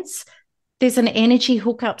sense there's an energy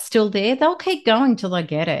hookup still there. They'll keep going till they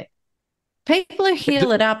get it. People who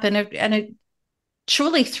heal it up and are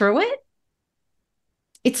truly through it,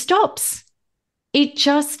 it stops. It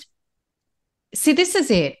just, see, this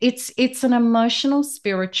is it. It's an emotional,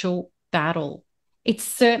 spiritual battle. It's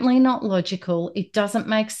certainly not logical. It doesn't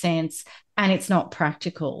make sense and it's not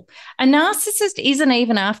practical. A narcissist isn't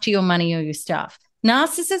even after your money or your stuff.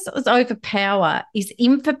 Narcissist is overpower, is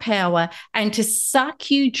in for power, and to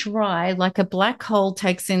suck you dry like a black hole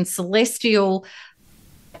takes in celestial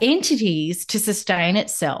entities to sustain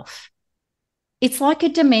itself. It's like a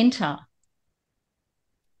dementor.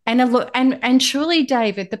 And truly,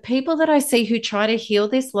 David, the people that I see who try to heal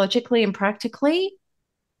this logically and practically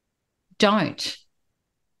don't.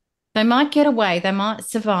 They might get away, they might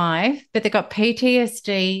survive, but they've got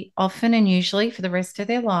PTSD often and usually for the rest of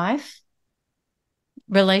their life.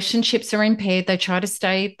 Relationships are impaired. They try to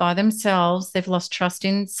stay by themselves. They've lost trust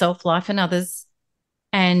in self, life, and others.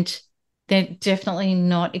 And they're definitely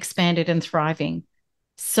not expanded and thriving.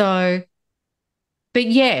 So, but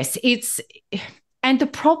yes, and the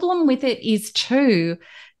problem with it is too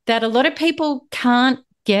that a lot of people can't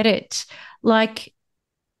get it. Like,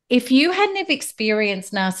 if you hadn't have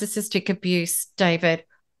experienced narcissistic abuse, David,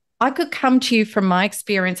 I could come to you from my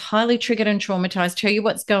experience, highly triggered and traumatized, tell you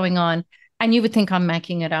what's going on, and you would think I'm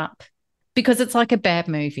making it up because it's like a bad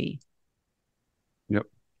movie. Yep.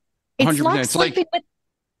 100%. It's like sleeping with.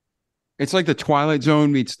 It's like the Twilight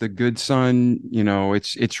Zone meets the Good Son. You know,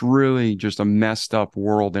 it's really just a messed up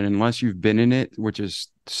world. And unless you've been in it, which is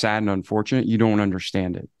sad and unfortunate, you don't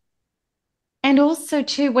understand it. And also,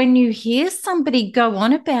 too, when you hear somebody go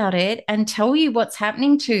on about it and tell you what's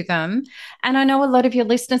happening to them, and I know a lot of your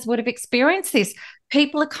listeners would have experienced this,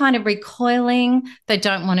 people are kind of recoiling. They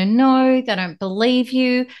don't want to know. They don't believe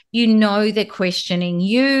you. You know they're questioning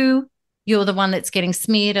you. You're the one that's getting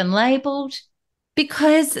smeared and labeled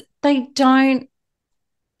because they don't,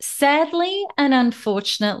 sadly and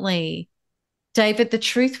unfortunately, David, the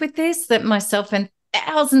truth with this that myself and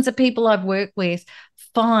thousands of people I've worked with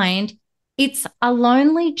find it's a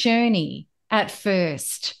lonely journey at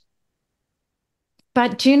first.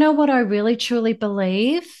 But do you know what I really truly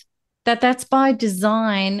believe? That's by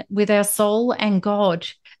design with our soul and God,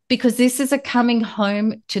 because this is a coming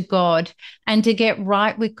home to God and to get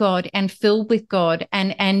right with God and filled with God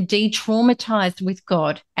and de-traumatized with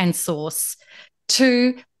God and source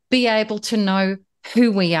to be able to know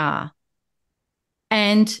who we are.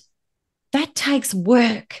 And that takes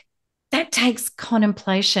work. That takes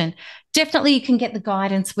contemplation. Definitely you can get the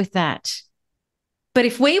guidance with that. But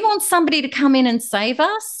if we want somebody to come in and save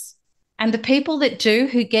us, and the people that do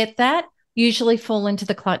who get that usually fall into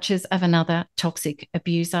the clutches of another toxic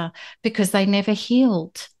abuser because they never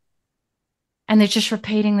healed. And they're just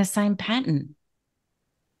repeating the same pattern.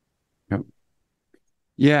 Yep.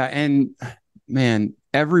 Yeah. And man,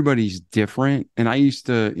 everybody's different. And I used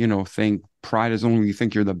to, think pride is only when you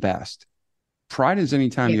think you're the best. Pride is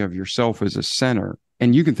anytime you have yourself as a center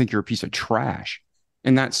and you can think you're a piece of trash.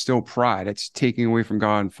 And that's still pride. It's taking away from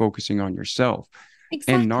God and focusing on yourself.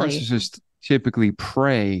 Exactly. And narcissists typically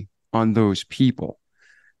prey on those people.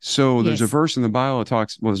 So there's a verse in the Bible that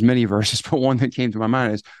talks, well, there's many verses, but one that came to my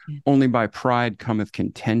mind is only by pride cometh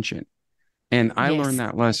contention. And I learned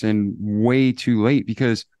that lesson way too late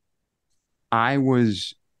because I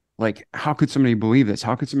was like, how could somebody believe this?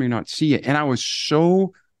 How could somebody not see it? And I was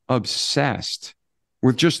so obsessed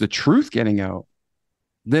with just the truth getting out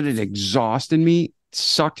that it exhausted me,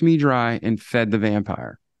 sucked me dry, and fed the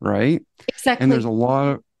vampire. Right. Exactly. And there's a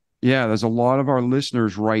lot of our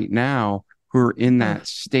listeners right now who are in that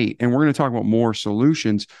state. And we're going to talk about more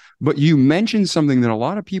solutions. But you mentioned something that a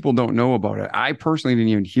lot of people don't know about it. I personally didn't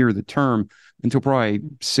even hear the term until probably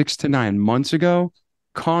 6 to 9 months ago.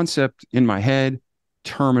 Concept in my head,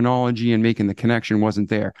 terminology, and making the connection wasn't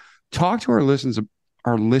there. Talk to our listeners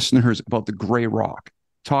about the gray rock.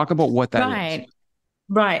 Talk about what that is.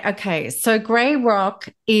 Right. Okay. So gray rock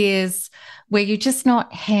is where you're just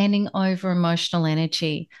not handing over emotional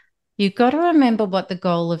energy. You've got to remember what the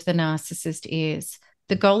goal of the narcissist is.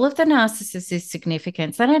 The goal of the narcissist is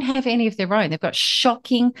significance. They don't have any of their own. They've got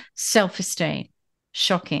shocking self-esteem.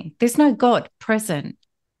 Shocking. There's no God present.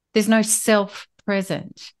 There's no self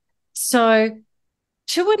present. So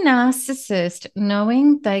to a narcissist,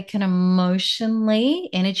 knowing they can emotionally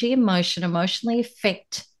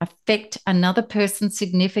affect another person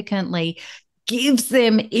significantly gives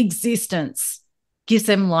them existence, gives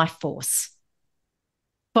them life force,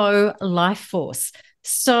 faux life force.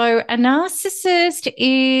 So a narcissist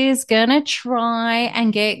is going to try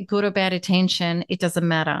and get good or bad attention. It doesn't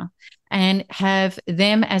matter. And have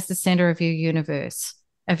them as the center of your universe.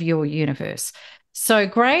 So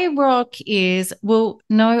grey rock is, well,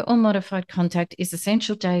 no or modified contact is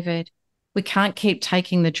essential, David. We can't keep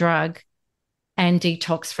taking the drug and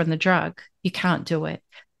detox from the drug. You can't do it.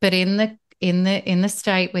 But in the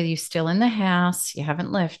state where you're still in the house, you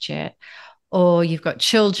haven't left yet, or you've got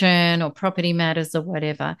children or property matters or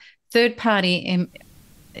whatever, third party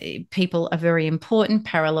people are very important.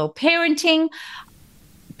 Parallel parenting.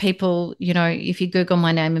 People, if you Google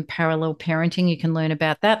my name in parallel parenting, you can learn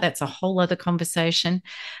about that. That's a whole other conversation.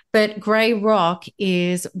 But grey rock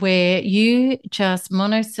is where you just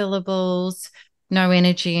monosyllables, no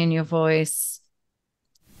energy in your voice.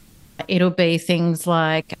 It'll be things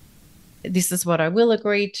like, this is what I will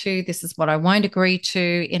agree to, this is what I won't agree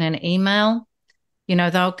to in an email.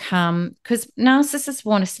 They'll come because narcissists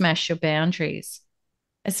want to smash your boundaries.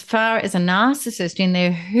 As far as a narcissist in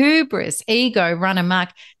their hubris, ego run amok,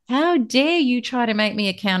 how dare you try to make me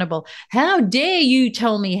accountable? How dare you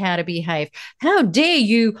tell me how to behave? How dare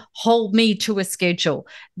you hold me to a schedule?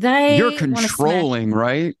 You're controlling,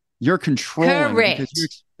 right? You're controlling. Correct. Because you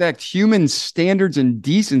expect human standards and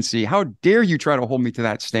decency. How dare you try to hold me to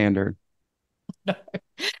that standard? No.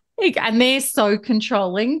 And they're so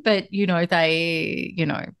controlling, but, they,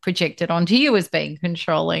 project it onto you as being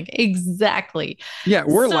controlling. Exactly. Yeah,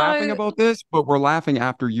 we're laughing about this, but we're laughing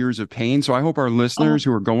after years of pain. So I hope our listeners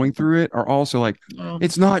who are going through it are also like,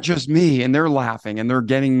 it's not just me. And they're laughing and they're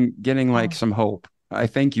getting like some hope. I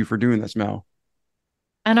thank you for doing this, Mel.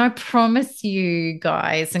 And I promise you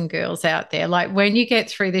guys and girls out there, like when you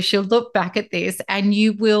get through this, you'll look back at this and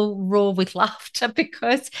you will roar with laughter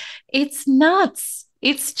because it's nuts.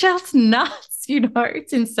 It's just nuts.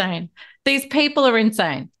 It's insane. These people are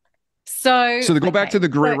insane. So to go back to the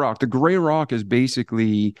gray rock, the gray rock is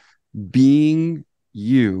basically being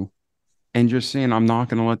you and just saying, I'm not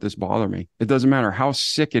going to let this bother me. It doesn't matter how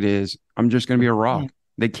sick it is. I'm just going to be a rock. Yeah.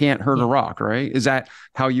 They can't hurt a rock, right? Is that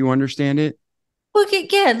how you understand it? Look,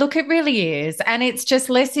 it really is. And it's just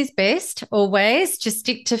less is best always. Just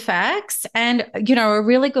stick to facts. And, a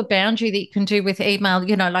really good boundary that you can do with email,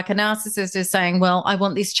 like a narcissist is saying, well, I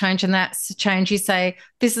want this change and that change. You say,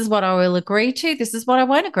 this is what I will agree to. This is what I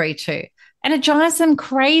won't agree to. And it drives them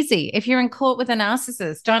crazy. If you're in court with a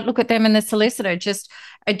narcissist, don't look at them and the solicitor, just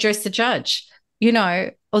address the judge,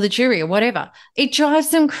 or the jury or whatever. It drives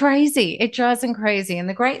them crazy. And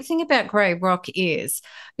the great thing about grey rock is,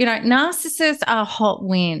 narcissists are hot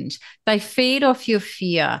wind. They feed off your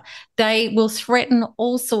fear. They will threaten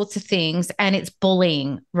all sorts of things and it's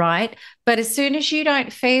bullying, right? But as soon as you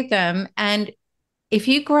don't feed them, and if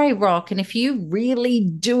you grey rock and if you really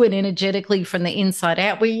do it energetically from the inside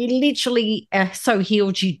out, where you literally are so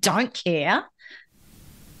healed you don't care,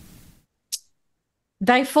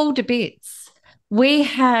 they fall to bits. We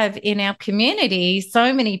have in our community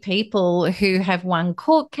so many people who have won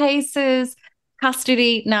court cases,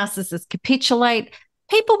 custody, narcissists capitulate.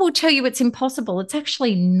 People will tell you it's impossible. It's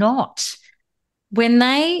actually not. When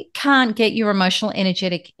they can't get your emotional,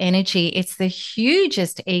 energetic energy, it's the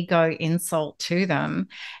hugest ego insult to them.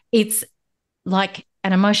 It's like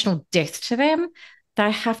an emotional death to them.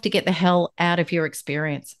 They have to get the hell out of your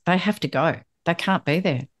experience. They have to go. They can't be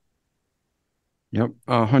there. Yep,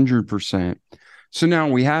 100%. So now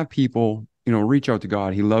we have people, reach out to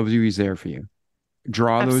God. He loves you. He's there for you.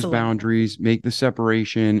 Draw those boundaries, make the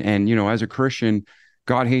separation. And, as a Christian,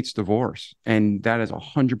 God hates divorce. And that is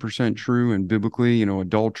 100% true. And biblically,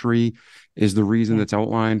 adultery is the reason that's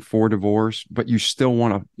outlined for divorce. But you still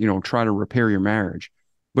want to, try to repair your marriage.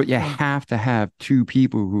 But you have to have two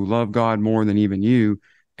people who love God more than even you.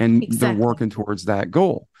 And they're working towards that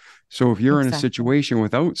goal. So if you're in a situation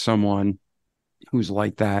without someone who's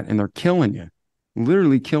like that and they're killing you,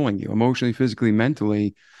 literally killing you emotionally, physically,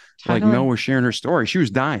 mentally, like Mel was sharing her story. She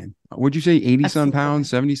was dying. Would you say 80-some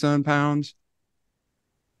pounds, 70-some pounds?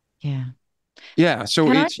 Yeah. Yeah.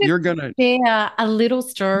 So you're going to share a little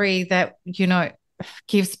story that,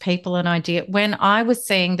 gives people an idea. When I was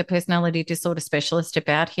seeing the personality disorder specialist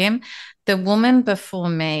about him, the woman before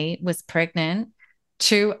me was pregnant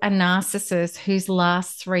to a narcissist whose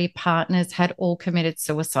last 3 partners had all committed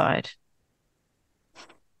suicide.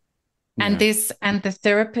 Yeah. And the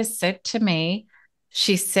therapist said to me,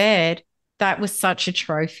 she said, that was such a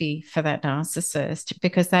trophy for that narcissist,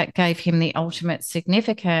 because that gave him the ultimate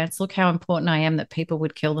significance. Look how important I am that people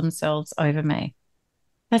would kill themselves over me.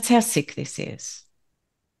 That's how sick this is.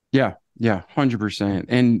 Yeah. Yeah. 100%.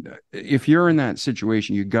 And if you're in that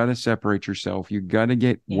situation, you got to separate yourself. You got to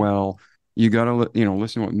get well. You got to,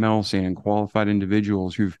 listen to what Mel's saying, qualified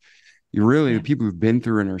individuals the people who've been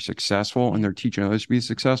through and are successful and they're teaching others to be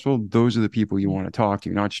successful. Those are the people you want to talk to,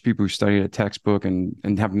 not just people who studied a textbook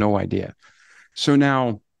and have no idea. So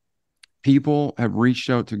now people have reached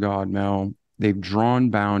out to God, Mel. They've drawn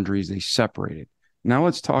boundaries. They separated. Now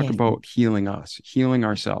let's talk about healing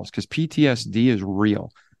ourselves, because PTSD is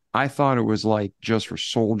real. I thought it was like just for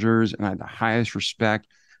soldiers, and I had the highest respect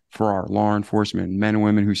for our law enforcement men and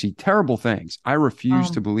women who see terrible things. I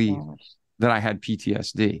refuse to believe that I had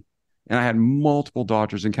PTSD. And I had multiple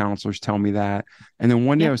doctors and counselors tell me that. And then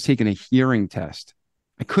one day I was taking a hearing test.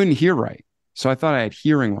 I couldn't hear right. So I thought I had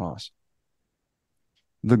hearing loss.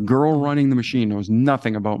 The girl running the machine knows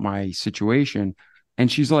nothing about my situation.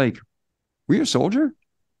 And she's like, "Were you a soldier?"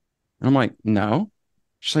 And I'm like, "No."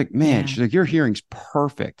 She's like, "Man," she's like, "your hearing's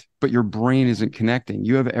perfect, but your brain isn't connecting.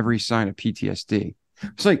 You have every sign of PTSD."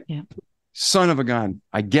 It's like, son of a gun,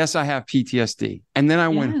 I guess I have PTSD. And then I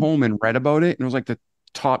went home and read about it. And it was like the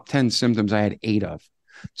top 10 symptoms. I had 8 of.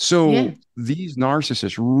 So these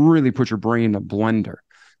narcissists really put your brain in a blender.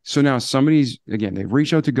 So now they've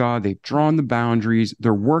reached out to God. They've drawn the boundaries.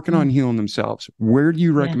 They're working on healing themselves. Where do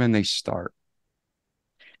you recommend they start?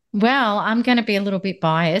 Well, I'm going to be a little bit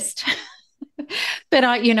biased, but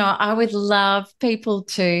I would love people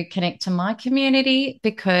to connect to my community,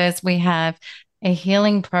 because we have a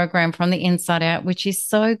healing program from the inside out, which is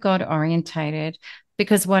so God orientated.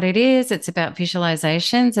 Because what it is, it's about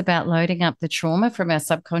visualizations, about loading up the trauma from our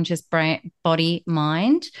subconscious brain, body,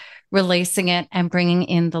 mind, releasing it and bringing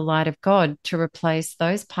in the light of God to replace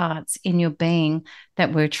those parts in your being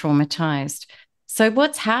that were traumatized. So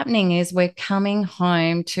what's happening is we're coming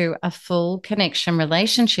home to a full connection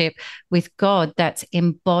relationship with God that's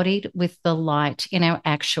embodied with the light in our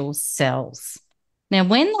actual cells. Now,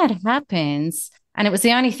 when that happens, and it was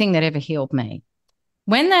the only thing that ever healed me,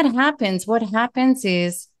 when that happens, what happens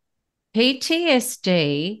is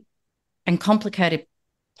PTSD and complicated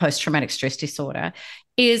post-traumatic stress disorder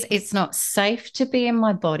is it's not safe to be in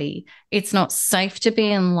my body. It's not safe to be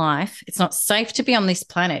in life. It's not safe to be on this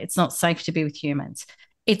planet. It's not safe to be with humans.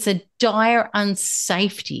 It's a dire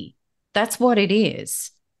unsafety. That's what it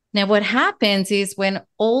is. Now, what happens is when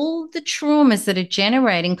all the traumas that are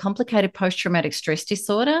generating complicated post-traumatic stress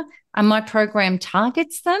disorder, and my program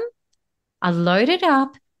targets them, are loaded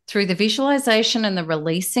up through the visualization and the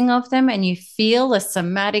releasing of them, and you feel a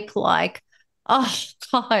somatic like, oh,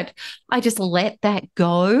 God, I just let that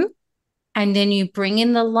go. And then you bring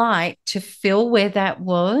in the light to fill where that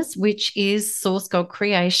was, which is source God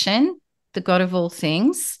creation, the God of all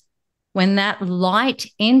things. When that light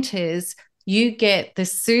enters, you get the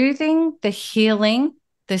soothing, the healing,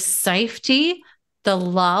 the safety, the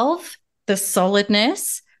love, the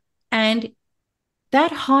solidness, and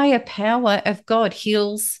that higher power of God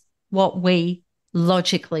heals what we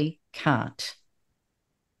logically can't.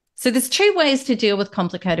 So there's 2 ways to deal with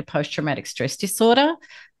complicated post-traumatic stress disorder.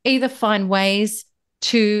 Either find ways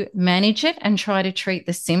to manage it and try to treat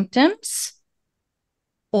the symptoms,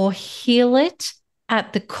 or heal it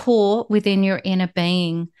at the core within your inner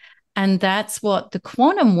being. And that's what the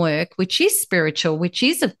quantum work, which is spiritual, which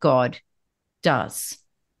is of God, does.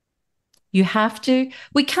 We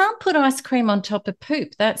can't put ice cream on top of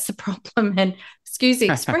poop. That's the problem. And excuse the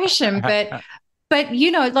expression, but like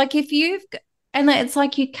and it's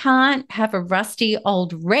like you can't have a rusty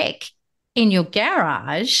old wreck in your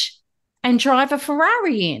garage and drive a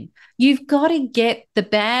Ferrari in. You've got to get the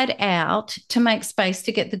bad out to make space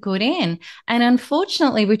to get the good in. And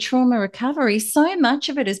unfortunately, with trauma recovery, so much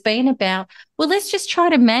of it has been about, well, let's just try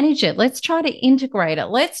to manage it. Let's try to integrate it.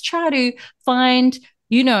 Let's try to find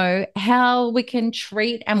how we can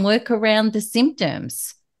treat and work around the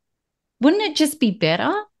symptoms. Wouldn't it just be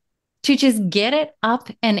better to just get it up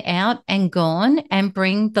and out and gone and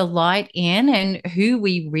bring the light in and who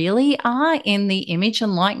we really are in the image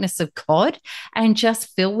and likeness of God, and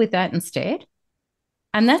just fill with that instead?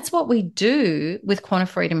 And that's what we do with Quantum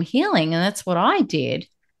Freedom Healing. And that's what I did.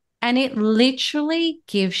 And it literally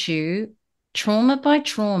gives you trauma by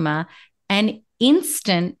trauma and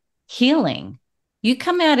instant healing. You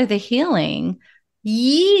come out of the healing,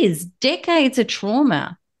 years, decades of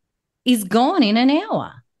trauma is gone in an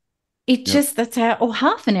hour. That's how, or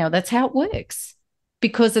half an hour, that's how it works,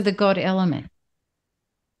 because of the God element.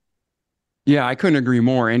 Yeah, I couldn't agree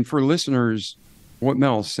more. And for listeners, what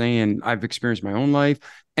Mel's saying, I've experienced my own life.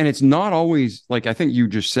 And it's not always, like I think you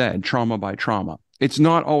just said, trauma by trauma. It's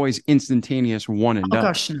not always instantaneous one and Oh done.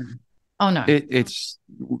 gosh, no. Oh no. It's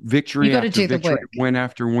You victory got to after do the victory, work. win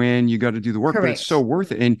after win. You got to do the work, but it's so Correct.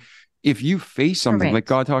 worth it. And if you face something like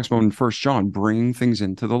Correct. God talks about in First John, bring things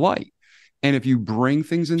into the light. And if you bring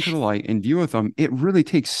things into the light and deal with them, it really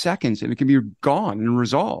takes seconds and it can be gone and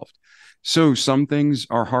resolved. So some things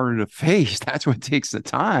are harder to face. That's what takes the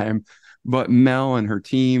time. But Mel and her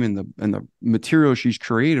team and the material she's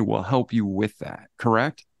created will help you with that.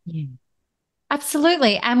 Correct? Yeah.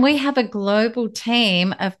 Absolutely. And we have a global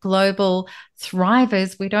team of global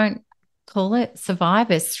thrivers. We don't call it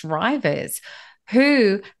survivors, thrivers,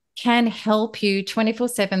 who can help you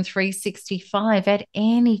 24/7, 365 at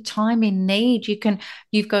any time in need.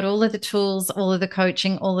 You've got all of the tools, all of the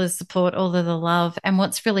coaching, all of the support, all of the love. And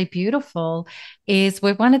what's really beautiful is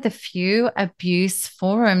we're one of the few abuse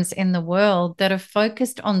forums in the world that are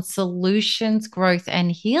focused on solutions, growth,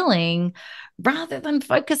 and healing rather than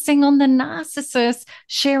focusing on the narcissist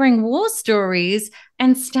sharing war stories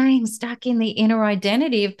and staying stuck in the inner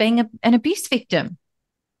identity of being an abuse victim,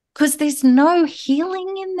 because there's no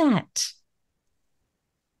healing in that.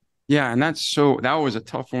 Yeah, and that was a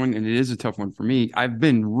tough one, and it is a tough one for me. I've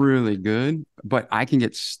been really good, but I can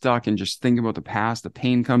get stuck and just think about the past. The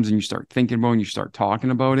pain comes and you start thinking about it and you start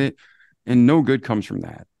talking about it, and no good comes from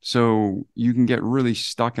that. So you can get really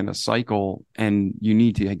stuck in a cycle and you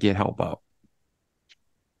need to get help out.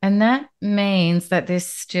 And that means that there's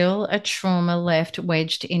still a trauma left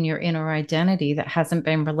wedged in your inner identity that hasn't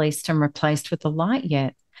been released and replaced with the light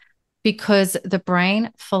yet, because the brain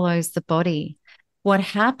follows the body. What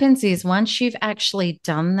happens is once you've actually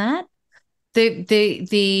done that,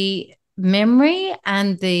 the memory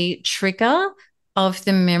and the trigger of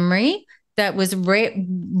the memory that was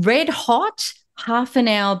red hot half an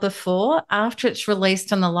hour before, after it's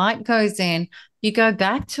released and the light goes in, you go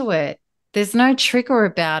back to it. There's no trigger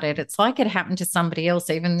about it. It's like it happened to somebody else,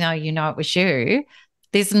 even though you know it was you.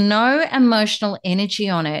 There's no emotional energy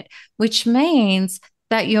on it, which means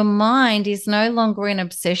that your mind is no longer in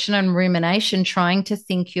obsession and rumination trying to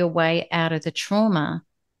think your way out of the trauma.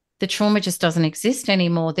 The trauma just doesn't exist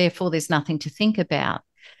anymore. Therefore, there's nothing to think about.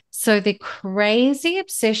 So the crazy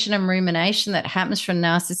obsession and rumination that happens from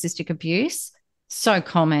narcissistic abuse, so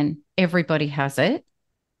common. Everybody has it.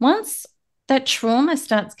 Once that trauma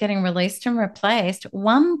starts getting released and replaced,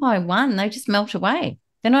 one by one, they just melt away.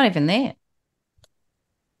 They're not even there.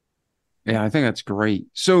 Yeah, I think that's great.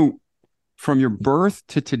 So from your birth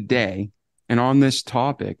to today, and on this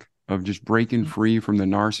topic of just breaking free from the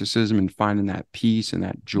narcissism and finding that peace and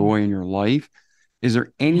that joy in your life, is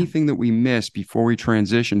there Yeah. anything that we missed before we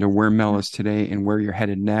transition to where Mel is today and where you're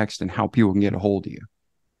headed next and how people can get a hold of you?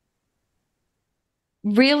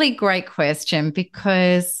 Really great question,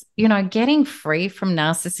 because, getting free from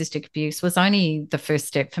narcissistic abuse was only the first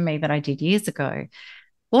step for me that I did years ago.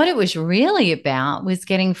 What it was really about was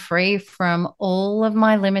getting free from all of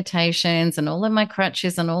my limitations and all of my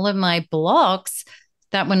crutches and all of my blocks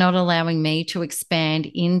that were not allowing me to expand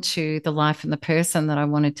into the life and the person that I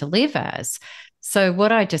wanted to live as. So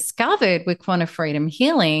what I discovered with quantum freedom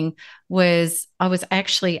healing was I was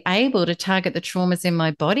actually able to target the traumas in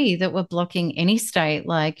my body that were blocking any state,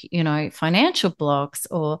 like, financial blocks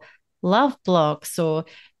or love blocks, or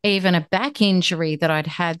even a back injury that I'd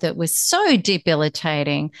had that was so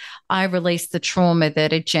debilitating. I released the trauma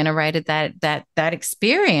that had generated that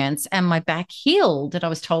experience, and my back healed, and I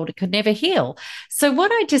was told it could never heal. So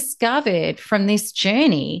what I discovered from this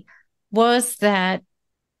journey was that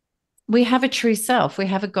we have a true self. We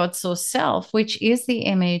have a God source self, which is the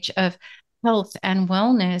image of health and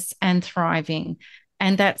wellness and thriving.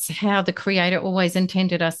 And that's how the Creator always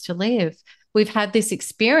intended us to live. We've had this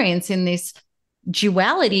experience in this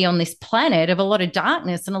duality on this planet of a lot of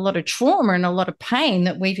darkness and a lot of trauma and a lot of pain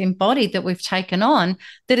that we've embodied, that we've taken on,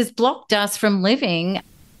 that has blocked us from living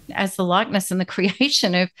as the likeness and the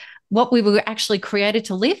creation of what we were actually created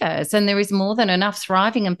to live as. And there is more than enough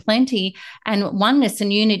thriving and plenty and oneness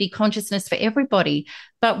and unity consciousness for everybody.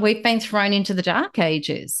 But we've been thrown into the dark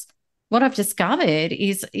ages. What I've discovered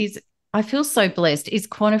is I feel so blessed, is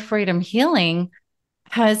quantum freedom healing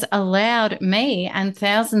has allowed me and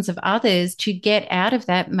thousands of others to get out of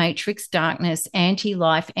that matrix darkness,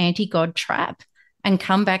 anti-life, anti-God trap and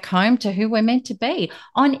come back home to who we're meant to be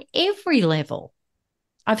on every level.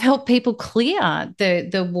 I've helped people clear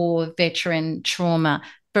the war veteran trauma,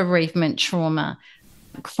 bereavement trauma,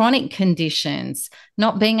 chronic conditions,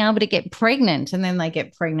 not being able to get pregnant, and then they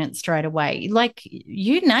get pregnant straight away. Like,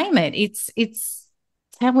 you name it. It's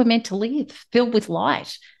how we're meant to live, filled with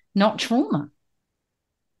light, not trauma.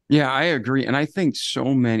 Yeah, I agree. And I think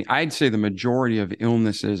I'd say the majority of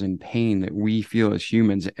illnesses and pain that we feel as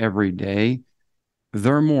humans every day,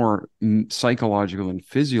 they're more psychological and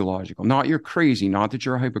physiological. Not you're crazy, not that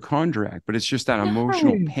you're a hypochondriac, but it's just that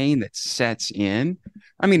emotional No, pain that sets in.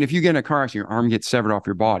 I mean, if you get in a car accident, your arm gets severed off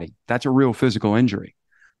your body, that's a real physical injury.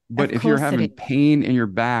 But of if you're course it having is. pain in your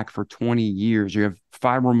back for 20 years, you have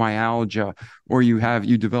fibromyalgia, or you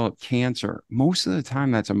develop cancer, most of the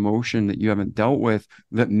time that's emotion that you haven't dealt with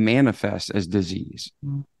that manifests as disease.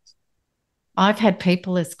 I've had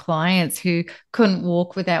people as clients who couldn't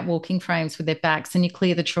walk without walking frames with their backs, and you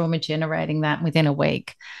clear the trauma generating that within a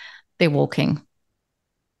week. They're walking.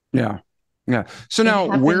 Yeah. Yeah. So It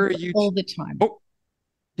now where happens are you? all the time. Oh,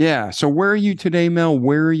 yeah. So where are you today, Mel?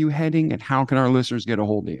 Where are you heading and how can our listeners get a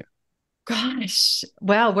hold of you? Gosh,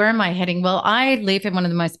 well, where am I heading? Well, I live in one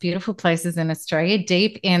of the most beautiful places in Australia,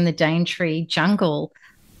 deep in the Daintree jungle,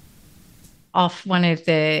 off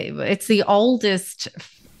it's the oldest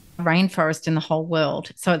rainforest in the whole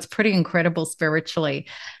world. So it's pretty incredible spiritually.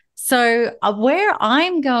 So where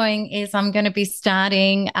I'm going is I'm going to be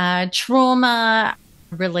starting trauma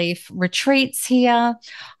relief retreats here.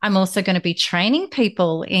 I'm also going to be training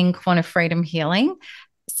people in quantum freedom healing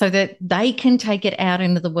so that they can take it out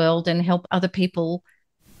into the world and help other people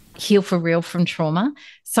heal for real from trauma.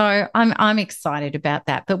 So I'm excited about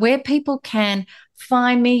that. But where people can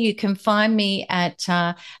find me, you can find me at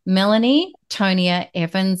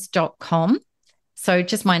melanietoniaevans.com. So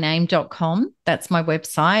just my name.com. That's my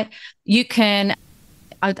website.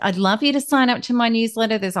 I'd love you to sign up to my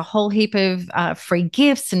newsletter. There's a whole heap of free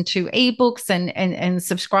gifts and 2 ebooks and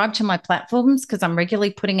subscribe to my platforms because I'm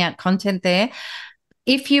regularly putting out content there.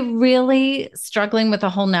 If you're really struggling with the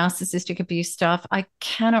whole narcissistic abuse stuff, I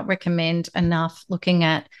cannot recommend enough looking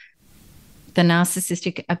at the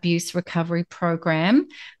Narcissistic Abuse Recovery Program,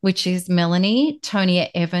 which is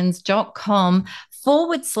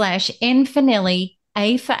melanietoniaevans.com/N for Nelly,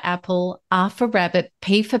 A for Apple, R for Rabbit,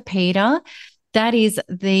 P for Peter. That is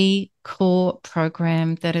the core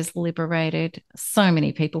program that has liberated so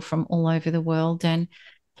many people from all over the world and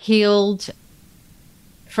healed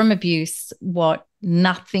from abuse what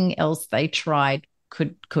nothing else they tried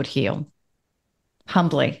could heal.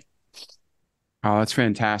 Humbly. Oh, that's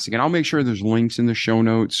fantastic. And I'll make sure there's links in the show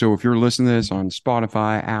notes. So if you're listening to this on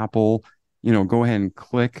Spotify, Apple, go ahead and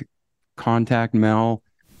click contact Mel,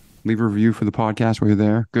 leave a review for the podcast while you're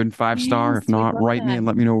there. Good 5-star. Yes, If we not, love write me that. and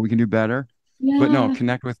let me know what we can do better. But no, Yeah.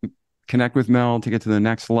 connect with Mel to get to the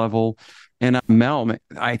next level. And Mel,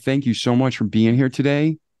 I thank you so much for being here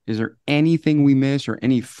today. Is there anything we missed or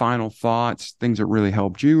any final thoughts, things that really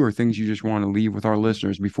helped you or things you just want to leave with our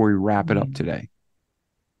listeners before we wrap it up today?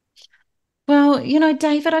 Well,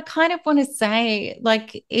 David, I kind of want to say,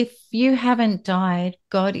 like, if you haven't died,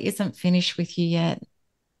 God isn't finished with you yet.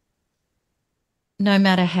 No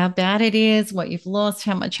matter how bad it is, what you've lost,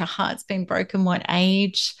 how much your heart's been broken, what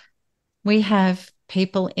age, we have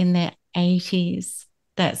people in their 80s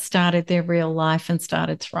that started their real life and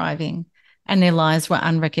started thriving, and their lives were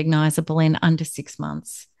unrecognizable in under 6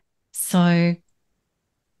 months. So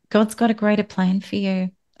God's got a greater plan for you,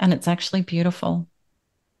 and it's actually beautiful.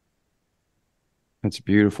 That's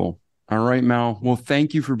beautiful. All right, Mel. Well,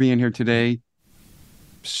 thank you for being here today.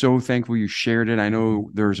 So thankful you shared it. I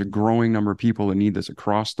know there's a growing number of people that need this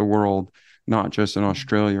across the world, not just in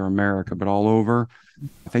Australia or America, but all over.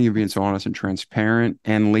 Thank you for being so honest and transparent.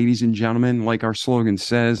 And ladies and gentlemen, like our slogan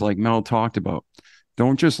says, like Mel talked about,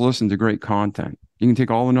 don't just listen to great content. You can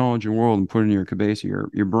take all the knowledge in the world and put it in your cabeza,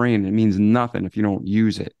 your brain. It means nothing if you don't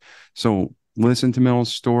use it. So listen to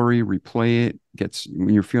Mel's story, replay it.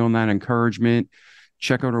 When you're feeling that encouragement,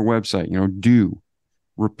 check out our website.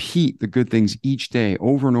 Repeat the good things each day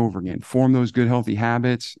over and over again. Form those good, healthy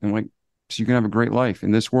habits, and so you can have a great life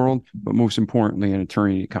in this world, but most importantly, an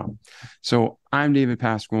eternity to come. So I'm David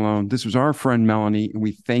Pasqualone. This was our friend Melanie, and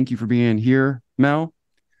we thank you for being here, Mel.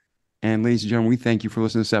 And ladies and gentlemen, we thank you for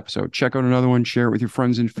listening to this episode. Check out another one, share it with your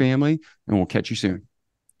friends and family, and we'll catch you soon.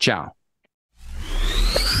 Ciao.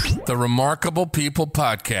 The Remarkable People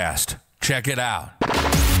Podcast. Check it out.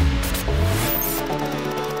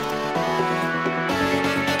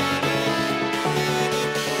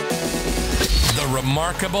 The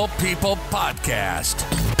Remarkable People Podcast.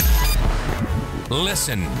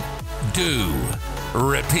 Listen, do,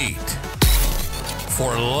 repeat.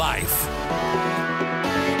 For life.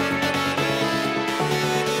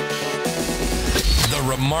 The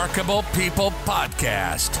Remarkable People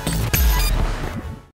Podcast.